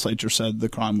the legislature said the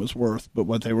crime was worth, but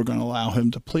what they were going to allow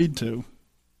him to plead to,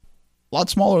 a lot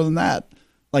smaller than that,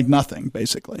 like nothing,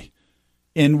 basically.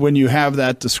 And when you have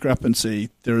that discrepancy,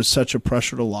 there is such a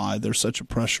pressure to lie, there's such a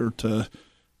pressure to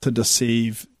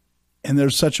deceive, and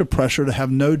there's such a pressure to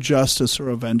have no justice or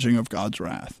avenging of God's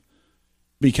wrath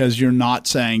because you're not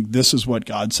saying this is what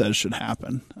God says should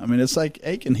happen. It's like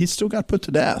Achan, he still got put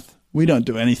to death. We don't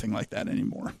do anything like that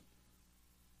anymore.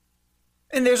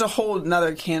 And there's a whole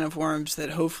another can of worms that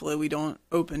hopefully we don't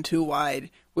open too wide,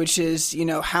 which is,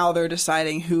 how they're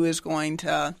deciding who is going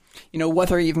to, what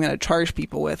they're even going to charge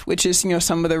people with, which is,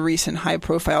 some of the recent high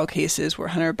profile cases where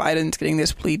Hunter Biden's getting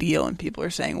this plea deal and people are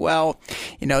saying, well,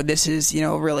 this is,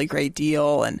 a really great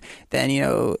deal. And then,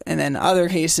 and then other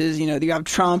cases, you have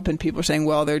Trump and people are saying,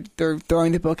 well, they're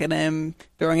throwing the book at him,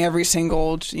 throwing every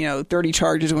single, 30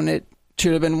 charges when it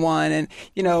should have been one.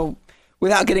 And,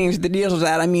 without getting into the deals with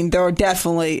that, there are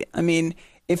definitely,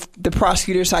 if the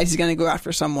prosecutor decides he's going to go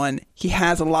after someone, he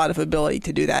has a lot of ability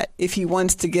to do that. If he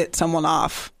wants to get someone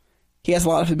off, he has a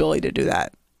lot of ability to do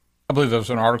that. I believe there was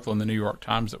an article in the New York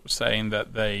Times that was saying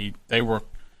that they were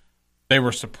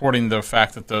supporting the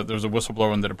fact that there was a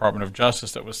whistleblower in the Department of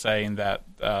Justice that was saying that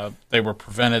they were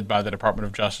prevented by the Department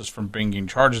of Justice from bringing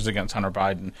charges against Hunter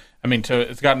Biden.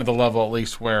 It's gotten to the level at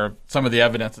least where some of the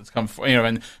evidence that's come,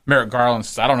 and Merrick Garland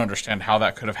says, I don't understand how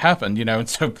that could have happened, and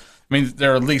so,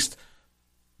 there are at least,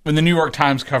 when the New York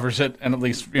Times covers it and at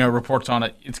least, reports on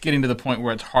it, it's getting to the point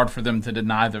where it's hard for them to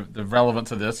deny the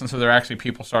relevance of this, and so there are actually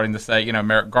people starting to say,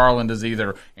 Merrick Garland is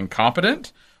either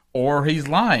incompetent or he's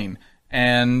lying,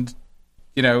 and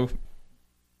I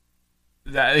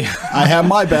have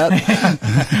my bet.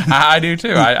 I do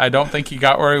too. I don't think he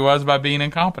got where he was by being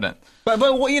incompetent. But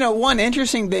one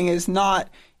interesting thing is not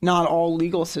all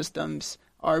legal systems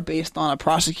are based on a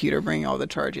prosecutor bringing all the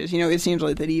charges. It seems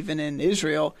like that even in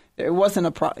Israel there was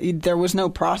no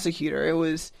prosecutor. It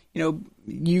was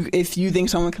if you think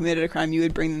someone committed a crime, you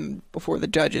would bring them before the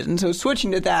judges. And so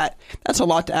switching to that's a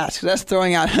lot to ask, because that's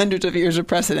throwing out hundreds of years of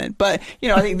precedent. But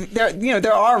I think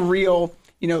there are real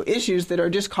issues that are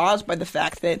just caused by the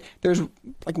fact that there's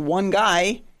like one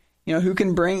guy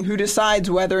who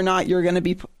decides whether or not you're going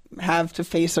to have to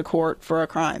face a court for a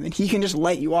crime, and he can just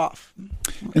let you off.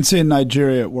 And see, in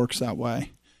Nigeria, it works that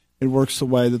way. It works the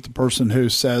way that the person who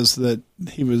says that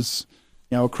he was,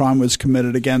 a crime was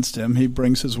committed against him, he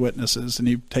brings his witnesses and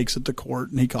he takes it to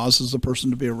court and he causes the person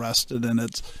to be arrested.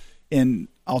 And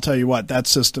I'll tell you what, that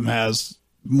system has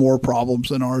more problems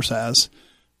than ours has,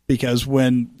 because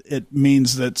when it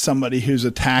means that somebody who's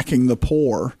attacking the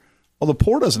poor, well, the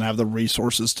poor doesn't have the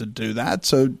resources to do that.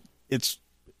 So it's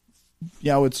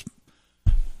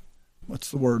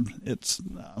what's the word? It's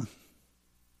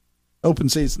open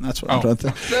season. That's what I'm trying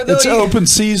to think. It's open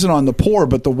season on the poor,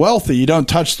 but the wealthy, you don't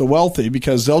touch the wealthy,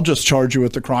 because they'll just charge you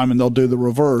with the crime and they'll do the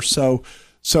reverse.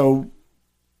 So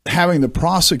having the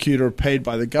prosecutor paid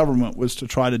by the government was to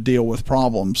try to deal with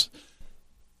problems,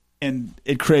 and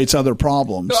it creates other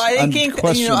problems. So I think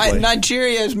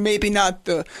Nigeria is maybe not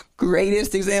the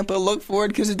greatest example to look forward,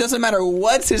 because it doesn't matter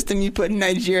what system you put in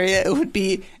Nigeria, it would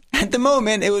be, at the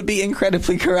moment, it would be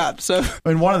incredibly corrupt. So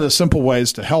one of the simple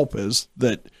ways to help is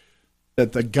that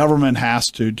the government has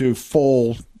to do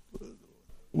full,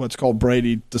 what's called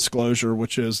Brady disclosure,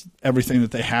 which is everything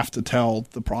that they have to tell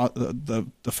the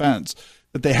defense,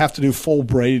 that they have to do full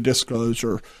Brady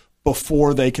disclosure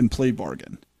before they can plea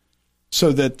bargain,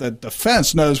 so that the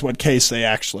defense knows what case they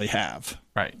actually have.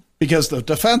 Right. Because the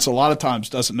defense a lot of times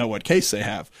doesn't know what case they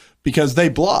have, because they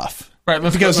bluff. Right,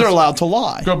 because they're allowed to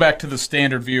lie. Go back to the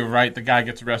standard view, right? The guy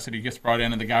gets arrested, he gets brought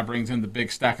in, and the guy brings in the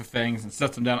big stack of things and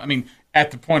sets them down. At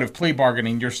the point of plea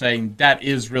bargaining, you're saying that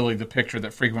is really the picture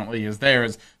that frequently is there,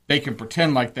 is they can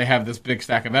pretend like they have this big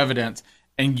stack of evidence,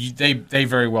 and they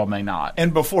very well may not.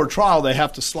 And before trial, they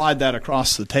have to slide that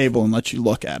across the table and let you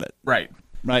look at it. Right.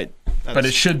 But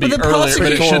it should be earlier.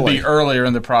 But it should be earlier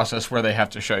in the process where they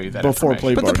have to show you that before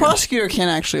plea bargaining. But the prosecutor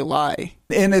can't actually lie,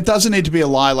 and it doesn't need to be a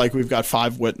lie like we've got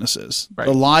 5 witnesses. Right.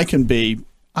 The lie can be,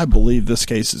 I believe this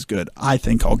case is good. I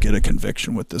think I'll get a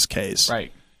conviction with this case.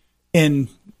 Right. And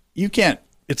you can't.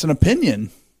 It's an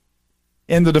opinion,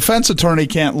 and the defense attorney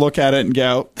can't look at it and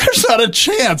go, "There's not a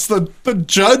chance." The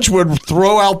judge would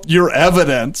throw out your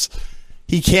evidence.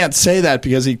 He can't say that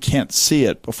because he can't see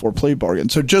it before plea bargain.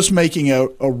 So just making a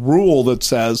rule that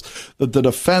says that the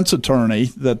defense attorney,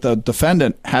 that the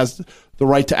defendant has the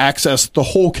right to access the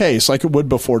whole case like it would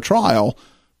before trial,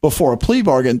 before a plea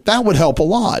bargain, that would help a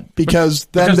lot, because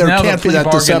then there can't be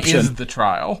that deception. Is the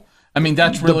trial.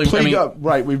 That's really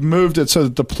right. We've moved it so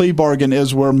that the plea bargain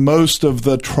is where most of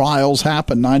the trials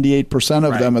happen, 98%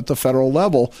 of them at the federal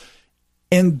level,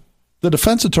 and the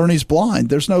defense attorney's blind.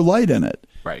 There's no light in it.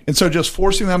 Right. And so just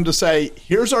forcing them to say,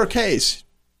 here's our case.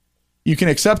 You can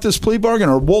accept this plea bargain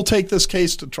or we'll take this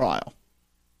case to trial.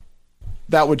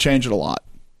 That would change it a lot.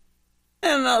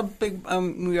 And a big,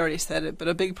 we already said it, but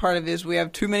a big part of it is we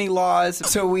have too many laws,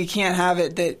 so we can't have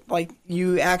it that, like,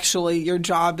 your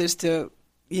job is to,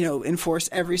 enforce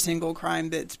every single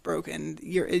crime that's broken.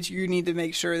 You need to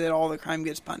make sure that all the crime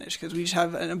gets punished, because we just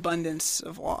have an abundance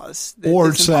of laws.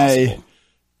 Or say,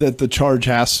 that the charge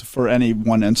has for any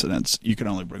one incident, you can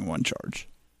only bring one charge,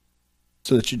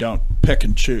 so that you don't pick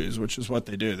and choose, which is what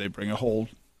they do. They bring a whole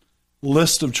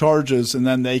list of charges, and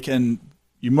then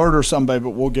you murder somebody,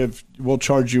 but we'll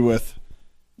charge you with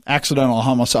accidental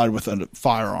homicide with a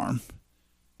firearm,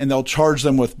 and they'll charge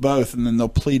them with both, and then they'll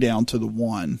plea down to the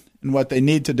one. And what they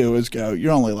need to do is go,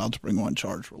 you're only allowed to bring one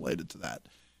charge related to that.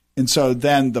 And so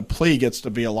then the plea gets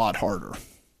to be a lot harder,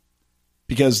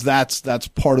 because that's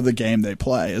part of the game they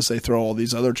play, is they throw all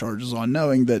these other charges on,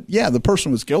 knowing that, yeah, the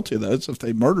person was guilty of those if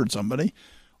they murdered somebody,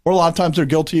 or a lot of times they're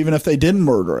guilty even if they didn't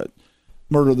murder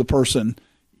the person,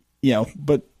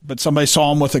 but somebody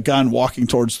saw him with a gun walking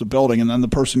towards the building, and then the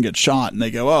person gets shot, and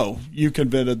they go, oh, you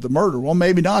committed the murder. Well,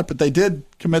 maybe not, but they did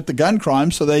commit the gun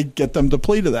crime, so they get them to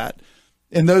plea to that.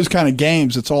 In those kind of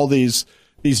games, it's all these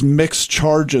mixed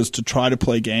charges to try to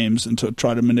play games and to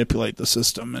try to manipulate the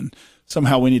system, and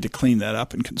somehow we need to clean that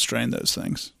up and constrain those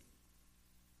things.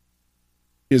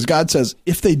 Because God says,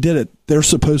 if they did it, they're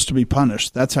supposed to be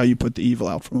punished. That's how you put the evil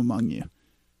out from among you.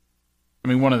 I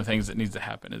mean, one of the things that needs to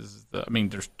happen is,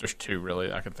 there's two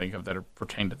really I can think of that are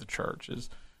pertain to the church, is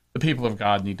the people of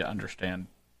God need to understand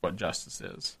what justice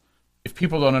is. If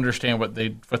people don't understand what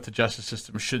the justice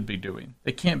system should be doing,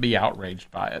 they can't be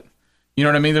outraged by it. You know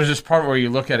what I mean? There's this part where you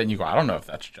look at it and you go, I don't know if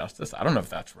that's justice. I don't know if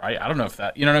that's right. I don't know if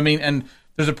that, you know what I mean? And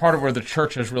there's a part of where the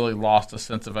church has really lost a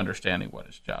sense of understanding what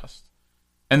is just.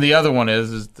 And the other one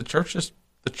is the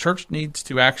church needs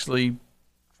to actually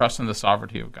trust in the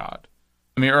sovereignty of God.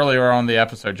 I mean, earlier on the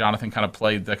episode, Jonathan kind of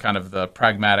played the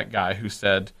pragmatic guy who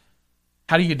said,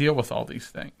 how do you deal with all these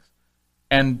things?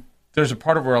 And there's a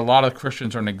part of where a lot of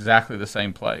Christians are in exactly the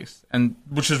same place, and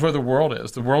which is where the world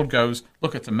is. The world goes,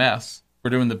 look, it's a mess.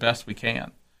 We're doing the best we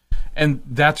can. And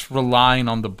that's relying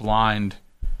on the blind.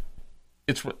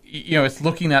 It's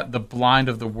looking at the blind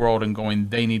of the world and going,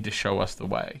 they need to show us the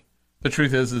way. The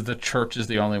truth is the church is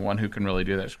the only one who can really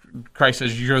do that. Christ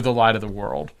says, you're the light of the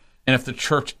world. And if the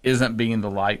church isn't being the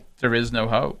light, there is no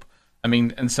hope. I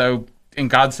mean, and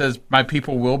God says, my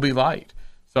people will be light.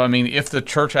 So, I mean, if the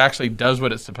church actually does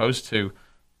what it's supposed to,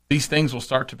 these things will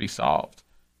start to be solved.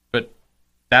 But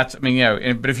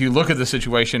but if you look at the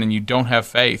situation and you don't have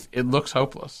faith, it looks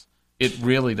hopeless. It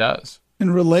really does.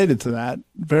 And related to that,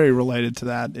 very related to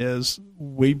that, is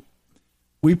we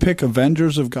pick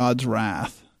avengers of God's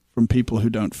wrath from people who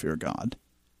don't fear God,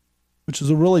 which is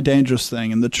a really dangerous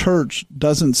thing. And the church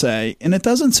doesn't say, and it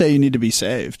doesn't say you need to be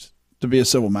saved to be a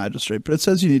civil magistrate, but it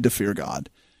says you need to fear God.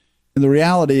 And the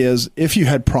reality is, if you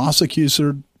had prosecutors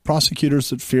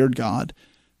that feared God,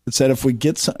 that said,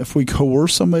 if we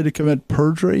coerce somebody to commit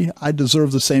perjury, I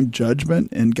deserve the same judgment,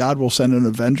 and God will send an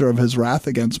avenger of his wrath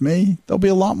against me, they'll be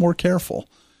a lot more careful.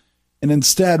 And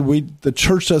instead, the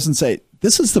church doesn't say,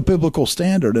 this is the biblical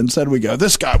standard. Instead, we go,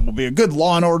 this guy will be a good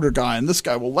law and order guy, and this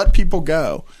guy will let people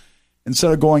go.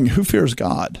 Instead of going, who fears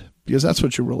God? Because that's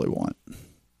what you really want.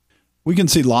 We can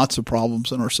see lots of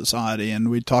problems in our society, and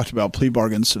we talked about plea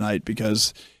bargains tonight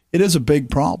because it is a big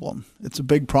problem. It's a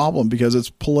big problem because it's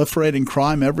proliferating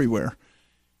crime everywhere.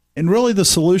 And really the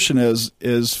solution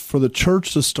is for the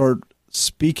church to start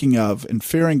speaking of and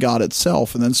fearing God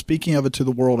itself, and then speaking of it to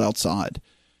the world outside.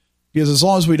 Because as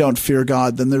long as we don't fear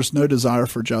God, then there's no desire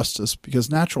for justice, because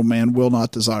natural man will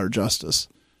not desire justice.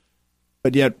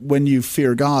 But yet, when you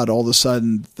fear God, all of a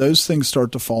sudden, those things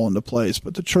start to fall into place.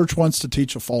 But the church wants to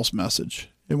teach a false message.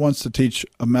 It wants to teach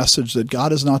a message that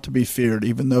God is not to be feared,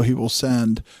 even though he will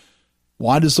send.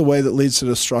 Wide is the way that leads to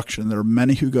destruction. There are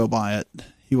many who go by it.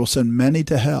 He will send many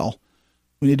to hell.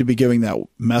 We need to be giving that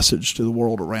message to the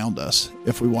world around us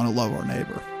if we want to love our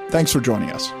neighbor. Thanks for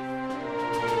joining us.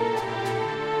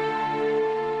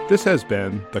 This has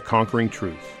been The Conquering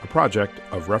Truth, a project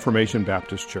of Reformation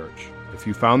Baptist Church. If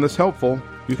you found this helpful,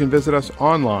 you can visit us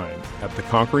online at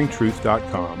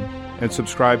theconqueringtruth.com and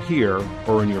subscribe here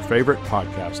or in your favorite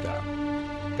podcast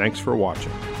app. Thanks for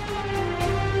watching.